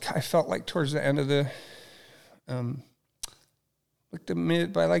it was, I felt like towards the end of the like the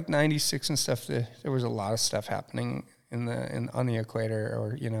mid, by like 96 and stuff, there was a lot of stuff happening on the equator,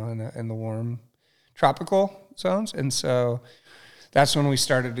 or in the warm tropical zones. And so that's when we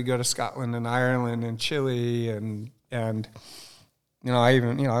started to go to Scotland and Ireland and Chile and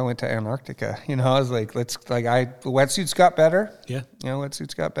I went to Antarctica. I was like, the wetsuits got better. Yeah.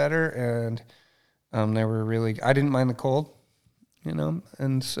 Wetsuits got better, and they were really, I didn't mind the cold,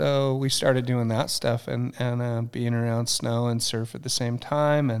 and so we started doing that stuff and being around snow and surf at the same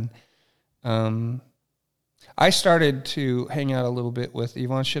time. And I started to hang out a little bit with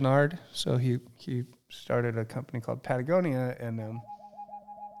Yvon Chouinard. So he started a company called Patagonia, and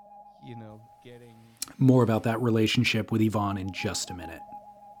getting more about that relationship with Yvon in just a minute.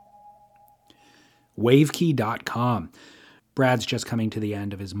 Wavekey.com. Brad's just coming to the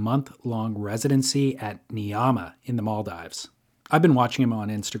end of his month-long residency at Niama in the Maldives. I've been watching him on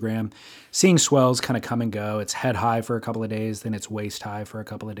Instagram, seeing swells kind of come and go. It's head high for a couple of days, then it's waist high for a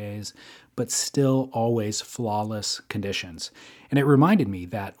couple of days, but still always flawless conditions. And it reminded me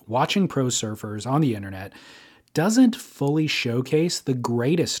that watching pro surfers on the internet doesn't fully showcase the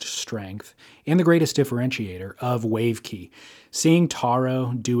greatest strength and the greatest differentiator of WaveKey. Seeing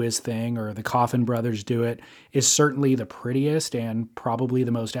Taro do his thing or the Coffin Brothers do it is certainly the prettiest and probably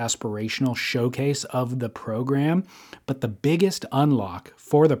the most aspirational showcase of the program, but the biggest unlock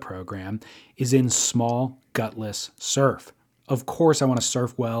for the program is in small, gutless surf. Of course, I want to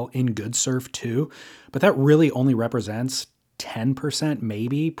surf well in good surf too, but that really only represents 10%,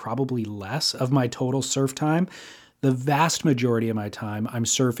 maybe, probably less of my total surf time. The vast majority of my time, I'm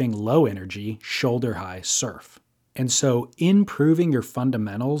surfing low energy, shoulder high surf. And so improving your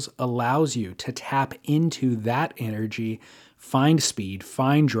fundamentals allows you to tap into that energy, find speed,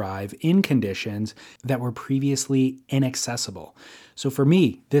 find drive in conditions that were previously inaccessible. So for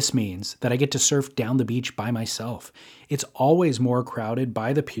me, this means that I get to surf down the beach by myself. It's always more crowded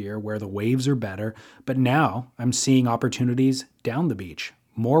by the pier where the waves are better, but now I'm seeing opportunities down the beach.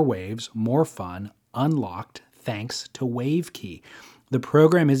 More waves, more fun, unlocked thanks to WaveKey. The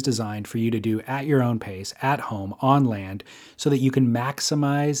program is designed for you to do at your own pace, at home, on land, so that you can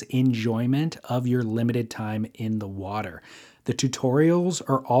maximize enjoyment of your limited time in the water. The tutorials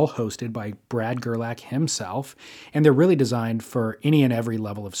are all hosted by Brad Gerlach himself, and they're really designed for any and every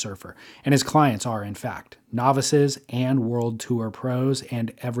level of surfer. And his clients are, in fact, novices and world tour pros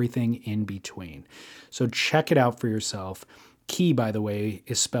and everything in between. So check it out for yourself. Key, by the way,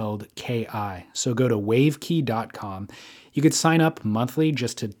 is spelled K-I. So go to wavekey.com. You could sign up monthly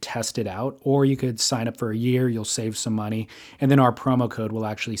just to test it out, or you could sign up for a year. You'll save some money. And then our promo code will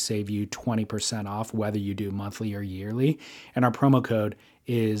actually save you 20% off whether you do monthly or yearly. And our promo code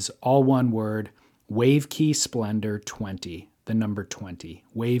is all one word, WaveKey Splendor 20. The number 20,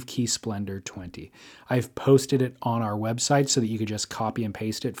 WaveKey Splendor 20. I've posted it on our website so that you could just copy and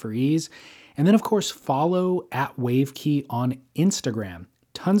paste it for ease. And then, of course, follow at WaveKey on Instagram.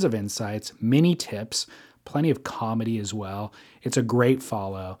 Tons of insights, many tips, plenty of comedy as well. It's a great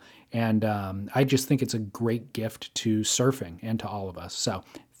follow. And I just think it's a great gift to surfing and to all of us. So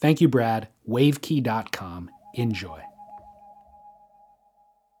thank you, Brad. Wavekey.com. Enjoy.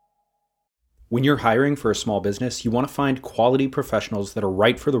 When you're hiring for a small business, you want to find quality professionals that are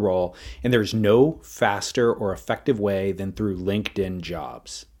right for the role, and there's no faster or effective way than through LinkedIn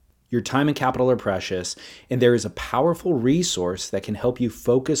Jobs. Your time and capital are precious, and there is a powerful resource that can help you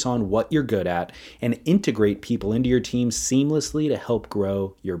focus on what you're good at and integrate people into your team seamlessly to help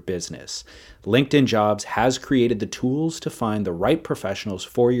grow your business. LinkedIn Jobs has created the tools to find the right professionals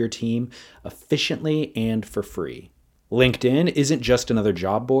for your team efficiently and for free. LinkedIn isn't just another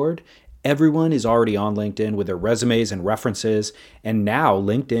job board. Everyone is already on LinkedIn with their resumes and references, and now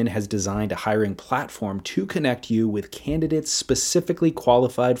LinkedIn has designed a hiring platform to connect you with candidates specifically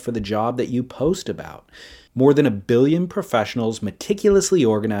qualified for the job that you post about. More than 1 billion professionals meticulously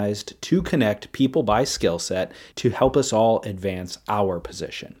organized to connect people by skill set to help us all advance our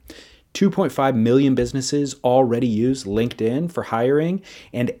position. 2.5 million businesses already use LinkedIn for hiring,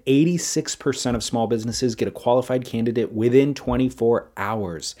 and 86% of small businesses get a qualified candidate within 24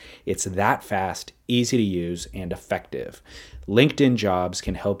 hours. It's that fast, easy to use, and effective. LinkedIn Jobs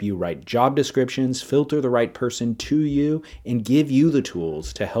can help you write job descriptions, filter the right person to you, and give you the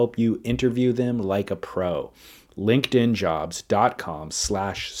tools to help you interview them like a pro.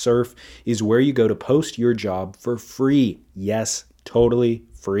 LinkedInjobs.com/surf is where you go to post your job for free. Yes, totally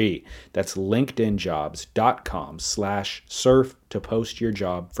free. That's linkedinjobs.com/surf to post your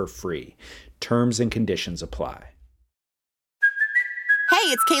job for free. Terms and conditions apply. Hey,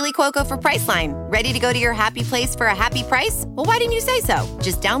 it's Kaylee Cuoco for Priceline. Ready to go to your happy place for a happy price? Well, why didn't you say so?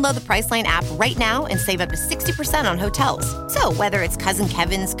 Just download the Priceline app right now and save up to 60% on hotels. So whether it's Cousin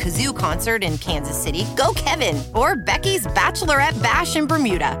Kevin's Kazoo Concert in Kansas City, go Kevin, or Becky's Bachelorette Bash in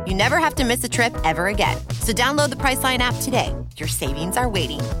Bermuda, you never have to miss a trip ever again. So download the Priceline app today. Your savings are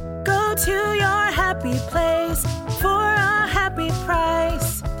waiting. Go to your happy place for a happy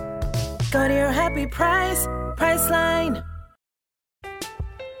price. Go to your happy price, Priceline.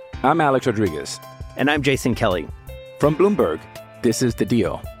 I'm Alex Rodriguez. And I'm Jason Kelly. From Bloomberg, this is The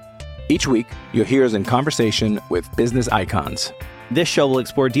Deal. Each week, you'll hear us in conversation with business icons. This show will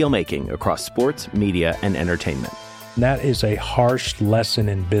explore deal-making across sports, media, and entertainment. That is a harsh lesson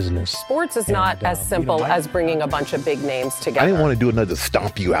in business. Sports is not as simple as bringing a bunch of big names together. I didn't want to do another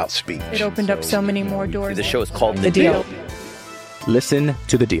stomp you out speech. It opened up so many more doors. The show is called The Deal. Listen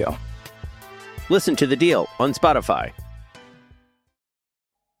to The Deal. Listen to The Deal on Spotify.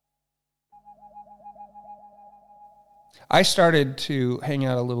 I started to hang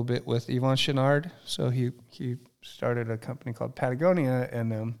out a little bit with Yvon Chouinard. So he started a company called Patagonia,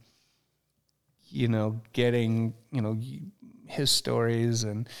 and getting his stories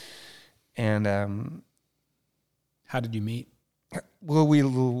and How did you meet? Well,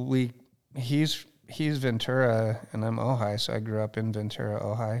 he's Ventura and I'm Ojai, so I grew up in Ventura,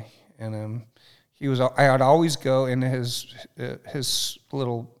 Ojai, and I would always go into his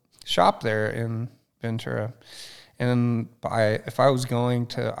little shop there in Ventura, and if I was going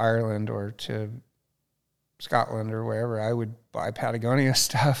to Ireland or to Scotland or wherever, I would buy Patagonia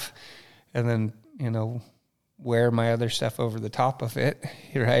stuff, and then wear my other stuff over the top of it,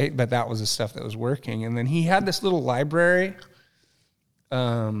 right? But that was the stuff that was working. And then he had this little library,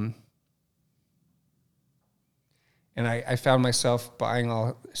 and I found myself buying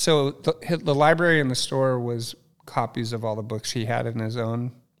all. So the library in the store was copies of all the books he had in his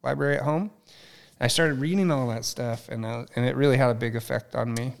own library at home. I started reading all that stuff, and it really had a big effect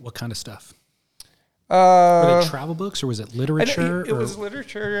on me. What kind of stuff? Were they travel books, or was it literature? It was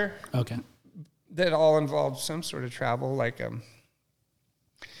literature. Okay. That all involved some sort of travel, like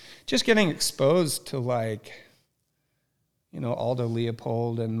just getting exposed to Aldo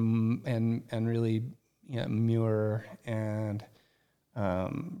Leopold and really Muir, and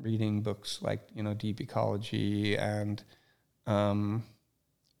reading books like Deep Ecology and then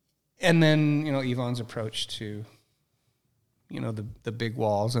Yvonne's approach to the big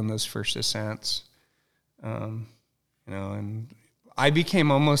walls and those first ascents, and I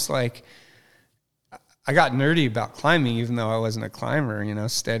became almost like. I got nerdy about climbing, even though I wasn't a climber,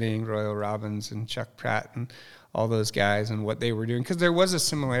 studying Royal Robbins and Chuck Pratt and all those guys and what they were doing. Because there was a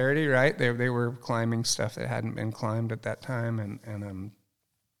similarity, right? They were climbing stuff that hadn't been climbed at that time. And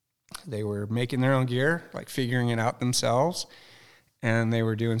they were making their own gear, like figuring it out themselves. And they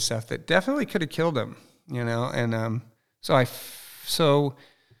were doing stuff that definitely could have killed them, And so I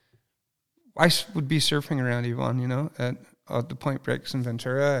would be surfing around Yvonne, at the Point Breaks in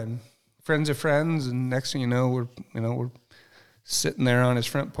Ventura, and friends of friends, and next thing you know, we're sitting there on his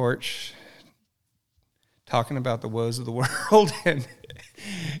front porch talking about the woes of the world,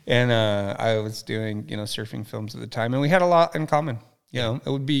 and I was doing surfing films at the time, and we had a lot in common. It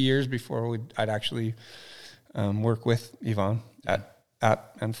would be years before I'd actually work with Yvonne at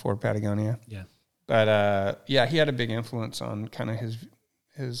and for Patagonia. Yeah, but he had a big influence on kind of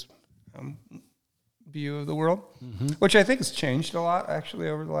his view of the world, which I think has changed a lot actually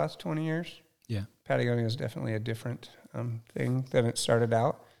over the last 20 years. Yeah. Patagonia is definitely a different thing than it started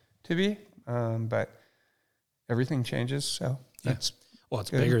out to be, but everything changes, so that's it's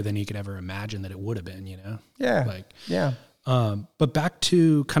bigger than you could ever imagine that it would have been, Yeah. But back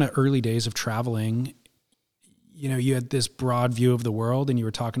to kind of early days of traveling, you had this broad view of the world, and you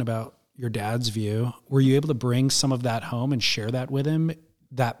were talking about your dad's view. Were you able to bring some of that home and share that with him?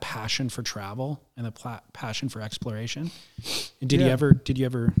 That passion for travel and the passion for exploration. And did he ever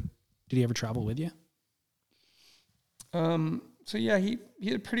travel with you? So he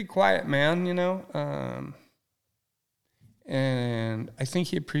a pretty quiet man, and I think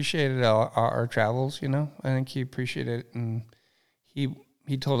he appreciated our travels, I think he appreciated it, and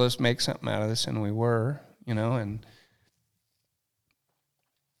he told us make something out of this, and we were, and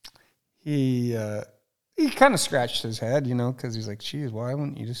he kind of scratched his head, because he's like, geez, why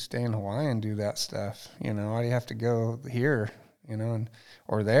wouldn't you just stay in Hawaii and do that stuff? Why do you have to go here,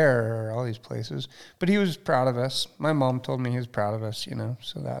 or there, or all these places? But he was proud of us. My mom told me he was proud of us,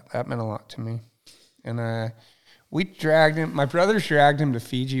 so that meant a lot to me. And we dragged him, my brothers dragged him to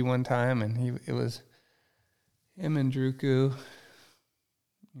Fiji one time, and it was him and Druku,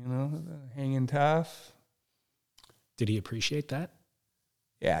 hanging tough. Did he appreciate that?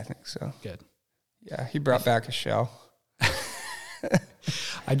 Yeah, I think so. Good. Yeah, he brought back a shell.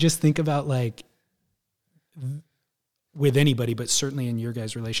 I just think about with anybody, but certainly in your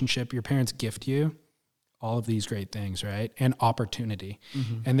guys' relationship, your parents gift you all of these great things, right? And opportunity.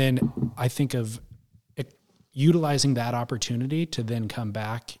 Mm-hmm. And then I think of utilizing that opportunity to then come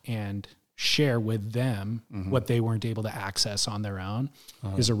back and share with them what they weren't able to access on their own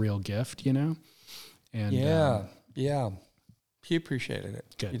is a real gift, And yeah. He appreciated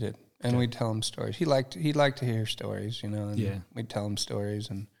it. Good. He did. And we'd tell him stories. He'd like to hear stories, and we'd tell him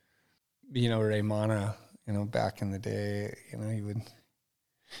stories. And, Ray Mana, back in the day, he would.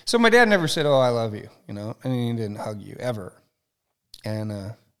 So my dad never said, "Oh, I love you," and he didn't hug you ever. And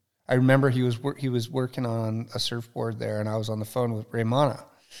I remember he was working on a surfboard there, and I was on the phone with Ray Mana,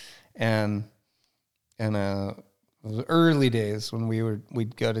 and it was the early days when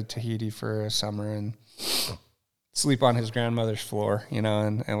we'd go to Tahiti for a summer and sleep on his grandmother's floor,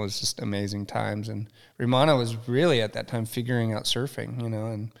 and it was just amazing times. And Rimana was really at that time figuring out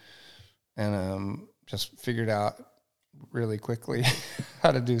surfing, and just figured out really quickly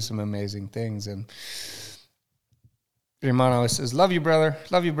how to do some amazing things. And Rimana always says, love you, brother.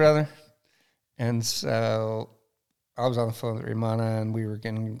 And so I was on the phone with Ramona, and we were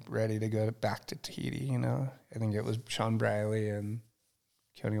getting ready to go back to Tahiti, you know. I think it was Sean Briley and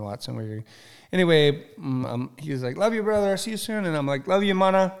Keone Watson. Anyway, he was like, love you, brother. I'll see you soon. And I'm like, love you,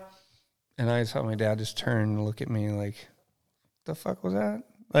 Mana. And I saw my dad just turn and look at me like, the fuck was that?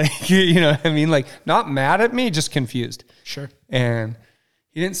 Like, you know what I mean? Like, not mad at me, just confused. Sure. And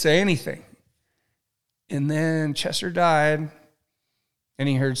he didn't say anything. And then Chester died, and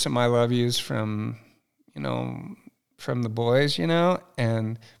he heard some I love yous from, you know, from the boys, you know,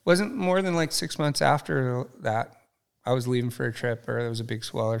 and wasn't more than like 6 months after that, I was leaving for a trip, or there was a big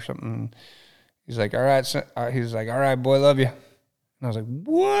swell or something. He's like, all right, so, he was like, all right, boy, love you. And I was like,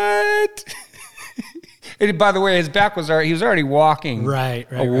 what? And by the way, his back was already, he was already walking away.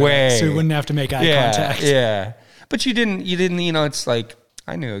 Right. So he wouldn't have to make eye contact. Yeah. But you didn't, you know, it's like,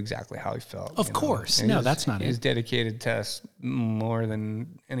 I knew exactly how he felt. Of course. No, that's not it. He was dedicated to us more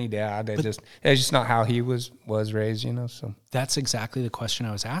than any dad. It's just not how he was raised, you know, so. That's exactly the question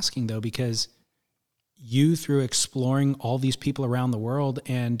I was asking, though, because you, through exploring all these people around the world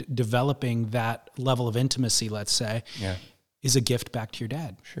and developing that level of intimacy, let's say, is a gift back to your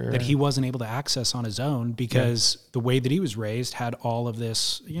dad. Sure. That he wasn't able to access on his own because the way that he was raised had all of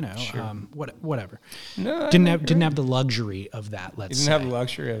this, you know, whatever. No, didn't have the luxury of that, let's say. He didn't have the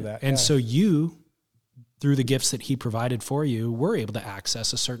luxury of that. And so you, through the gifts that he provided for you, were able to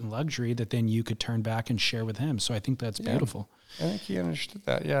access a certain luxury that then you could turn back and share with him. So I think that's beautiful. I think he understood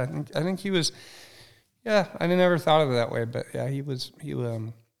that. Yeah. I think he was, I never thought of it that way, but yeah, he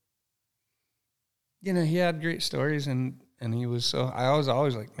you know, he had great stories, and he was so, I was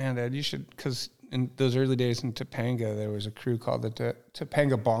always like, man, Dad, you should, because in those early days in Topanga, there was a crew called the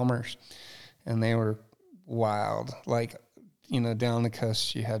Topanga Bombers, and they were wild. Like, you know, down the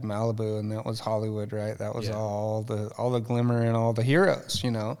coast, you had Malibu, and that was Hollywood, right? That was all the glimmer and all the heroes,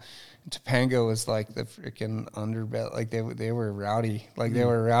 you know. And Topanga was like the freaking underbelly. Like, they were rowdy. Like, they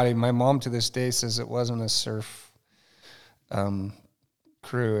were rowdy. My mom to this day says it wasn't a surf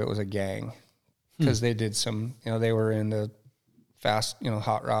crew, it was a gang. Because they did some, you know, they were into fast, you know,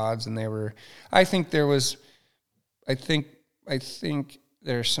 hot rods, and I think there's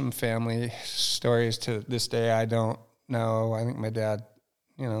some family stories to this day I don't know. I think my dad,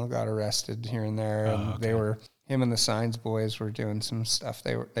 you know, got arrested here and there, and him and the Signs boys were doing some stuff.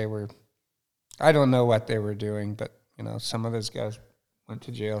 They were, I don't know what they were doing, but, you know, some of those guys went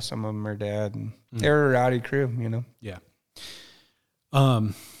to jail, some of them are dead, and they were a rowdy crew, you know. Yeah.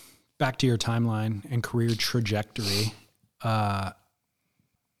 Back to your timeline and career trajectory. Do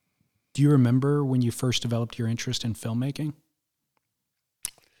you remember when you first developed your interest in filmmaking?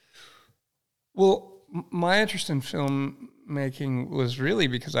 Well, my interest in filmmaking was really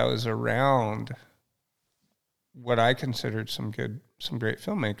because I was around what I considered some great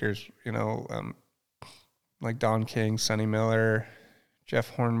filmmakers, you know, like Don King, Sonny Miller,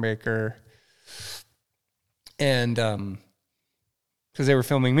 Jeff Hornbaker, and because they were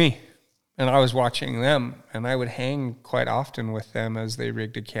filming me. And I was watching them, and I would hang quite often with them as they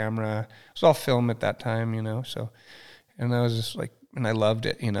rigged a camera. It was all film at that time, you know, so, and I was just like, and I loved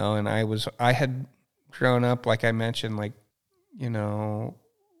it, you know, and I had grown up, like I mentioned, like, you know,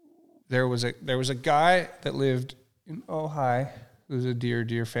 there was a guy that lived in Ojai, who was a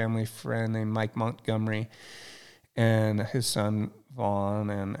dear family friend named Mike Montgomery, and his son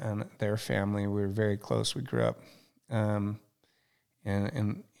Vaughn and their family. We were very close. We grew up, and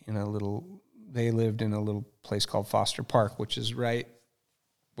they lived in a little place called Foster Park, which is right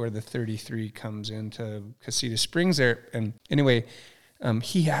where the 33 comes into Casita Springs there. And anyway,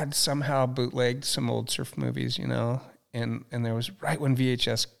 he had somehow bootlegged some old surf movies, you know, and there was right when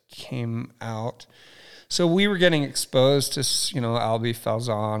VHS came out. So we were getting exposed to, you know, Albie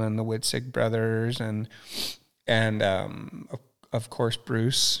Falzon and the Witzig brothers and of course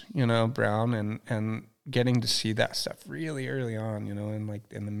Bruce, you know, Brown, and getting to see that stuff really early on, you know, in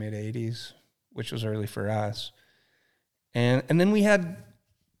the mid 80s, which was early for us. And then we had,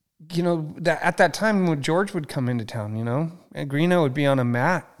 you know, that at that time when George would come into town, you know, and Greeno would be on a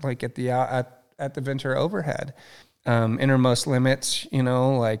mat, like at the Ventura Overhead, Innermost Limits, you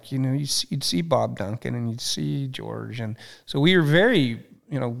know, like, you know, you'd see Bob Duncan and you'd see George. And so we were very,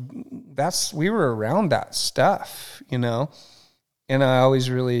 you know, we were around that stuff, you know, and I always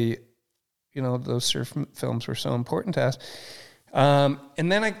really, you know, those surf films were so important to us.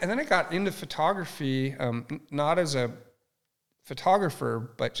 And then I got into photography, not as a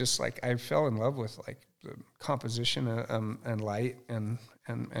photographer, but just like I fell in love with like the composition and light and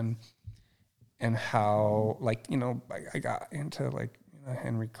how, like, you know, I got into like, you know,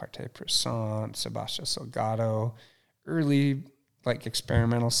 Henry Cartier-Bresson, Sebastian Salgado, early like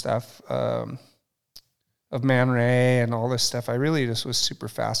experimental stuff. of Man Ray and all this stuff. I really just was super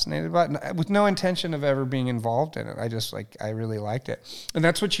fascinated by it, with no intention of ever being involved in it. I really liked it. And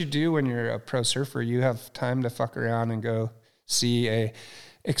that's what you do when you're a pro surfer. You have time to fuck around and go see a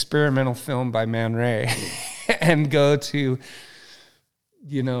experimental film by Man Ray and go to,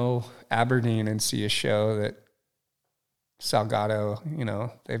 Aberdeen and see a show that Salgado,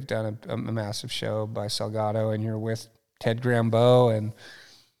 they've done a massive show by Salgado, and you're with Ted Grambeau and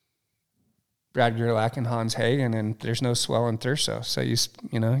Brad Gerlach and Hans Hagen, and there's no swell in Thurso. So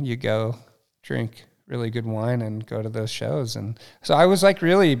you go drink really good wine and go to those shows. And so I was like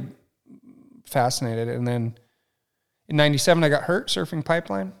really fascinated. And then in 97, I got hurt surfing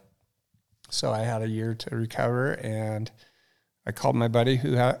pipeline. So I had a year to recover, and I called my buddy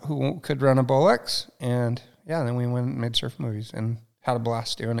who could run a Bolex, and then we went and made surf movies and had a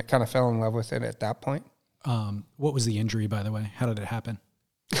blast doing it. Kind of fell in love with it at that point. What was the injury, by the way? How did it happen?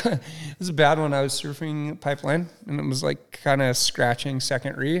 It was a bad one. I was surfing pipeline, and it was like kind of scratching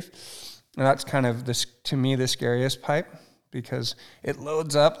second reef. And that's kind of, to me, the scariest pipe, because it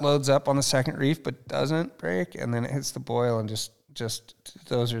loads up on the second reef, but doesn't break. And then it hits the boil, and just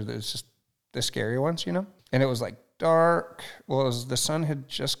those are just the scary ones, And it was like dark. Well, the sun had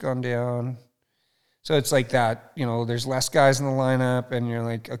just gone down. So it's like that, there's less guys in the lineup, and you're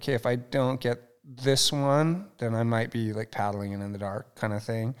like, okay, if I don't get this one, then I might be like paddling in the dark kind of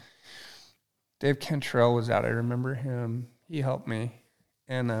thing. Dave Cantrell was out. I remember him. He helped me.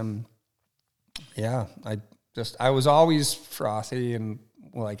 And I was always frothy, and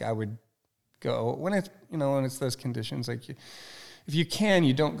like I would go when it's those conditions, like if you can,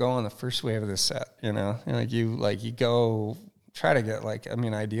 you don't go on the first wave of the set, and you go try to get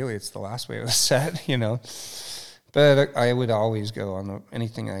ideally it's the last wave of the set, But I would always go on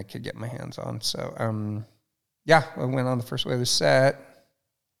anything I could get my hands on. So, I went on the first wave of the set,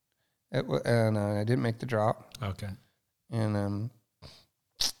 and I didn't make the drop. Okay. And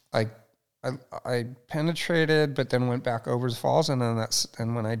I penetrated, but then went back over the falls, and then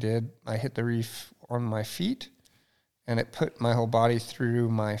when I did, I hit the reef on my feet, and it put my whole body through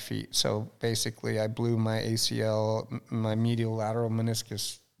my feet. So basically, I blew my ACL, my medial lateral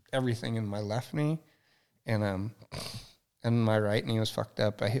meniscus, everything in my left knee. And my right knee was fucked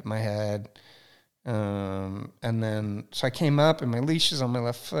up. I hit my head. And then, so I came up, and my leash is on my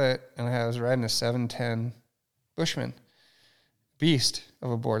left foot, and I was riding a 710 Bushman, beast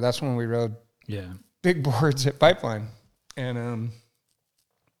of a board. That's when we rode big boards at Pipeline. And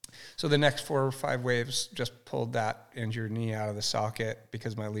so the next 4 or 5 waves just pulled that injured knee out of the socket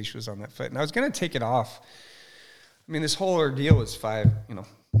because my leash was on that foot. And I was going to take it off. I mean, this whole ordeal was 5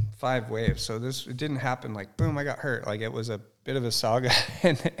 waves. So it didn't happen like, boom, I got hurt. Like, it was a bit of a saga.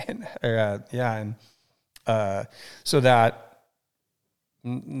 So that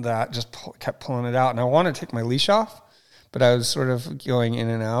just kept pulling it out. And I wanted to take my leash off, but I was sort of going in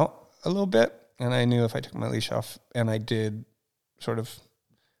and out a little bit. And I knew if I took my leash off, and I did sort of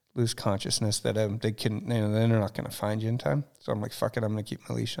lose consciousness, that they couldn't, they're not going to find you in time. So I'm like, fuck it, I'm going to keep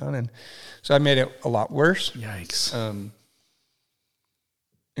my leash on. And so I made it a lot worse. Yikes.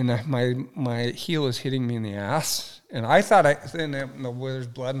 And my heel was hitting me in the ass. And I thought there's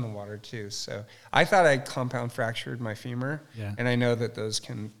blood in the water too. So I thought I compound fractured my femur. Yeah. And I know that those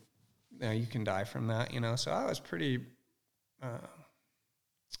can, you can die from that, So I was pretty,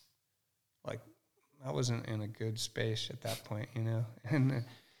 I wasn't in a good space at that point, And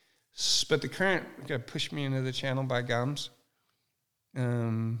but the current pushed me into the channel by gums.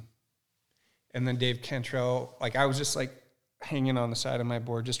 And then Dave Cantrell, I was just hanging on the side of my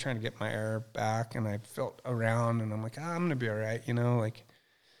board, just trying to get my air back, and I felt around, and I'm like, I'm gonna be all right, and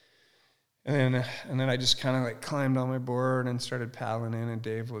then I just kind of climbed on my board and started paddling in, and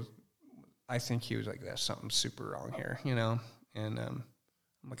Dave I think he was like, there's something super wrong here, and I'm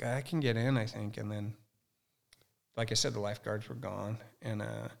like, I can get in, I think. And then, like I said, the lifeguards were gone, and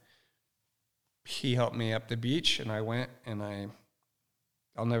he helped me up the beach, and I went, and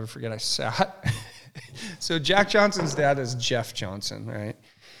I'll never forget, I sat. So Jack Johnson's dad is Jeff Johnson, right?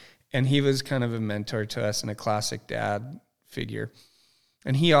 And he was kind of a mentor to us and a classic dad figure.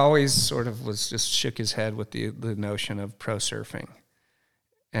 And he always sort of shook his head with the notion of pro surfing.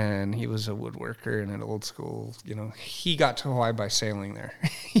 And he was a woodworker and an old school, he got to Hawaii by sailing there.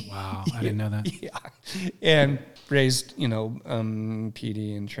 Wow, I didn't know that. Yeah. And raised,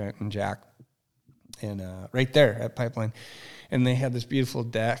 Petey and Trent and Jack, and right there at Pipeline. And they had this beautiful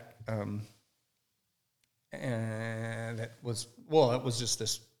deck, and it was just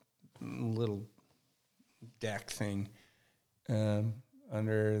this little deck thing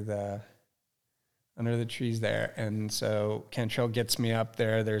under the trees there. And so Cantrell gets me up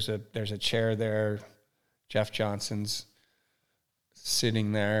there. There's a chair there. Jeff Johnson's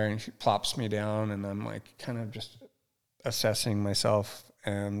sitting there, and he plops me down, and I'm like kind of just assessing myself.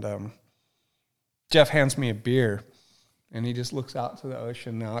 And Jeff hands me a beer, and he just looks out to the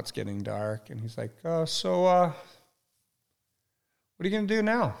ocean. Now it's getting dark, and he's like, "Oh, so what are you gonna do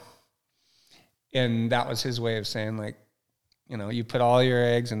now?" And that was his way of saying, like, you know, you put all your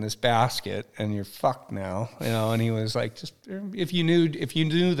eggs in this basket, and you're fucked now, you know. And he was like, "Just if you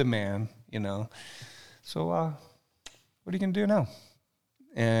knew the man, you know, so what are you gonna do now?"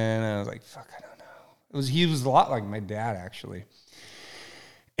 And I was like, "Fuck, I don't know." He was a lot like my dad, actually.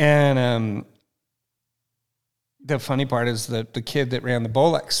 And the funny part is that the kid that ran the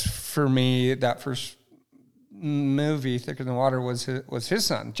Bolex for me, that first movie, Thicker Than Water, was his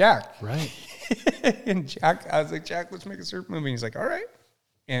son, Jack. Right. And Jack, I was like, "Jack, let's make a surf movie." He's like, "All right."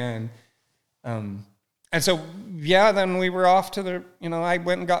 And so, yeah, then we were off to the, you know, I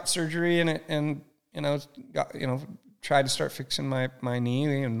went and got surgery, and you know, tried to start fixing my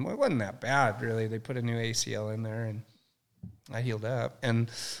knee, and it wasn't that bad, really. They put a new ACL in there, and I healed up. And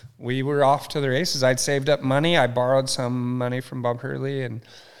we were off to the races. I'd saved up money. I borrowed some money from Bob Hurley, and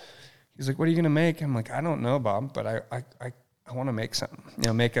he's like, "What are you going to make?" I'm like, "I don't know, Bob, but I want to make something, you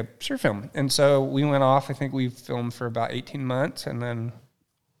know, make a surf film." And so we went off. I think we filmed for about 18 months, and then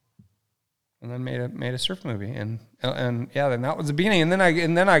made a surf movie. And yeah, then that was the beginning. And then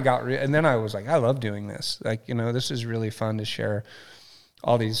I was like, I love doing this. Like, you know, this is really fun to share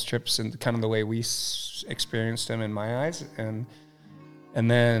all these trips and kind of the way we experienced them in my eyes. And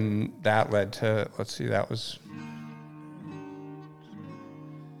then that led to,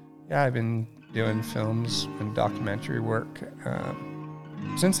 I've been doing films and documentary work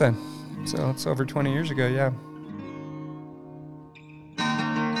since then. So it's over 20 years ago, yeah.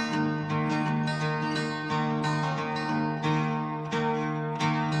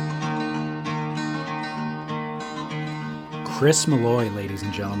 Chris Malloy, ladies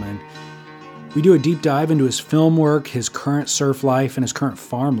and gentlemen. We do a deep dive into his film work, his current surf life, and his current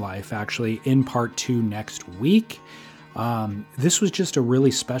farm life, actually, in part 2 next week. This was just a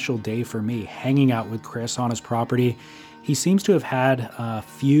really special day for me, hanging out with Chris on his property. He seems to have had a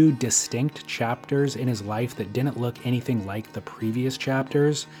few distinct chapters in his life that didn't look anything like the previous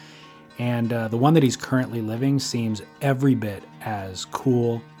chapters. And the one that he's currently living seems every bit as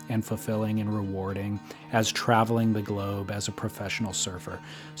cool and fulfilling and rewarding as traveling the globe as a professional surfer.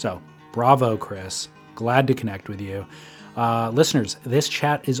 So, bravo, Chris. Glad to connect with you. Listeners, this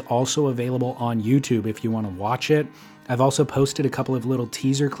chat is also available on YouTube if you want to watch it. I've also posted a couple of little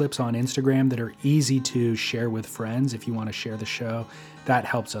teaser clips on Instagram that are easy to share with friends if you want to share the show. That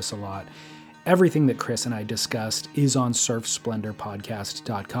helps us a lot. Everything that Chris and I discussed is on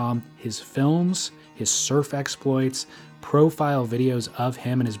surfsplendorpodcast.com. His films, his surf exploits, profile videos of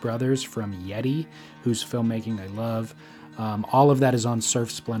him and his brothers from Yeti, whose filmmaking I love. All of that is on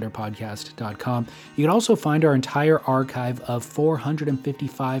surfsplendorpodcast.com. You can also find our entire archive of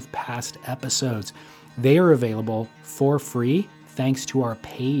 455 past episodes. They are available for free thanks to our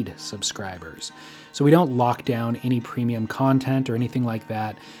paid subscribers. So we don't lock down any premium content or anything like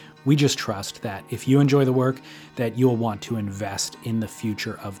that. We just trust that if you enjoy the work, that you'll want to invest in the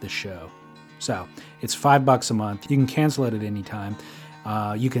future of the show. So it's $5 a month. You can cancel it at any time.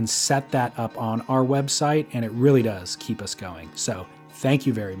 You can set that up on our website, and it really does keep us going. So thank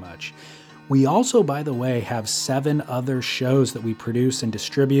you very much. We also, by the way, have 7 other shows that we produce and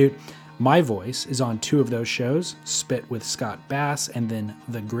distribute. My voice is on 2 of those shows, Spit with Scott Bass and then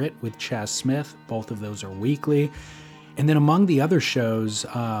The Grit with Chaz Smith. Both of those are weekly. And then among the other shows,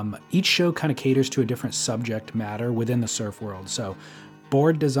 each show kind of caters to a different subject matter within the surf world. So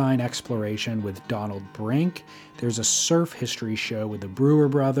board design exploration with Donald Brink. There's a surf history show with the Brewer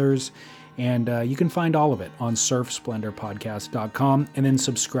Brothers. And you can find all of it on surfsplendorpodcast.com and then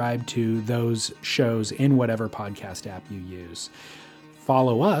subscribe to those shows in whatever podcast app you use.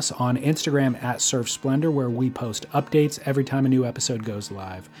 Follow us on Instagram at Surf Splendor, where we post updates every time a new episode goes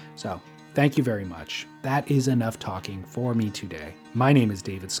live. So thank you very much. That is enough talking for me today. My name is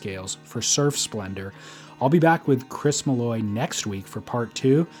David Scales for Surf Splendor. I'll be back with Chris Malloy next week for part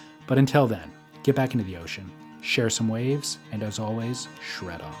 2. But until then, get back into the ocean, share some waves, and as always,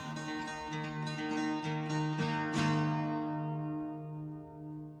 shred on.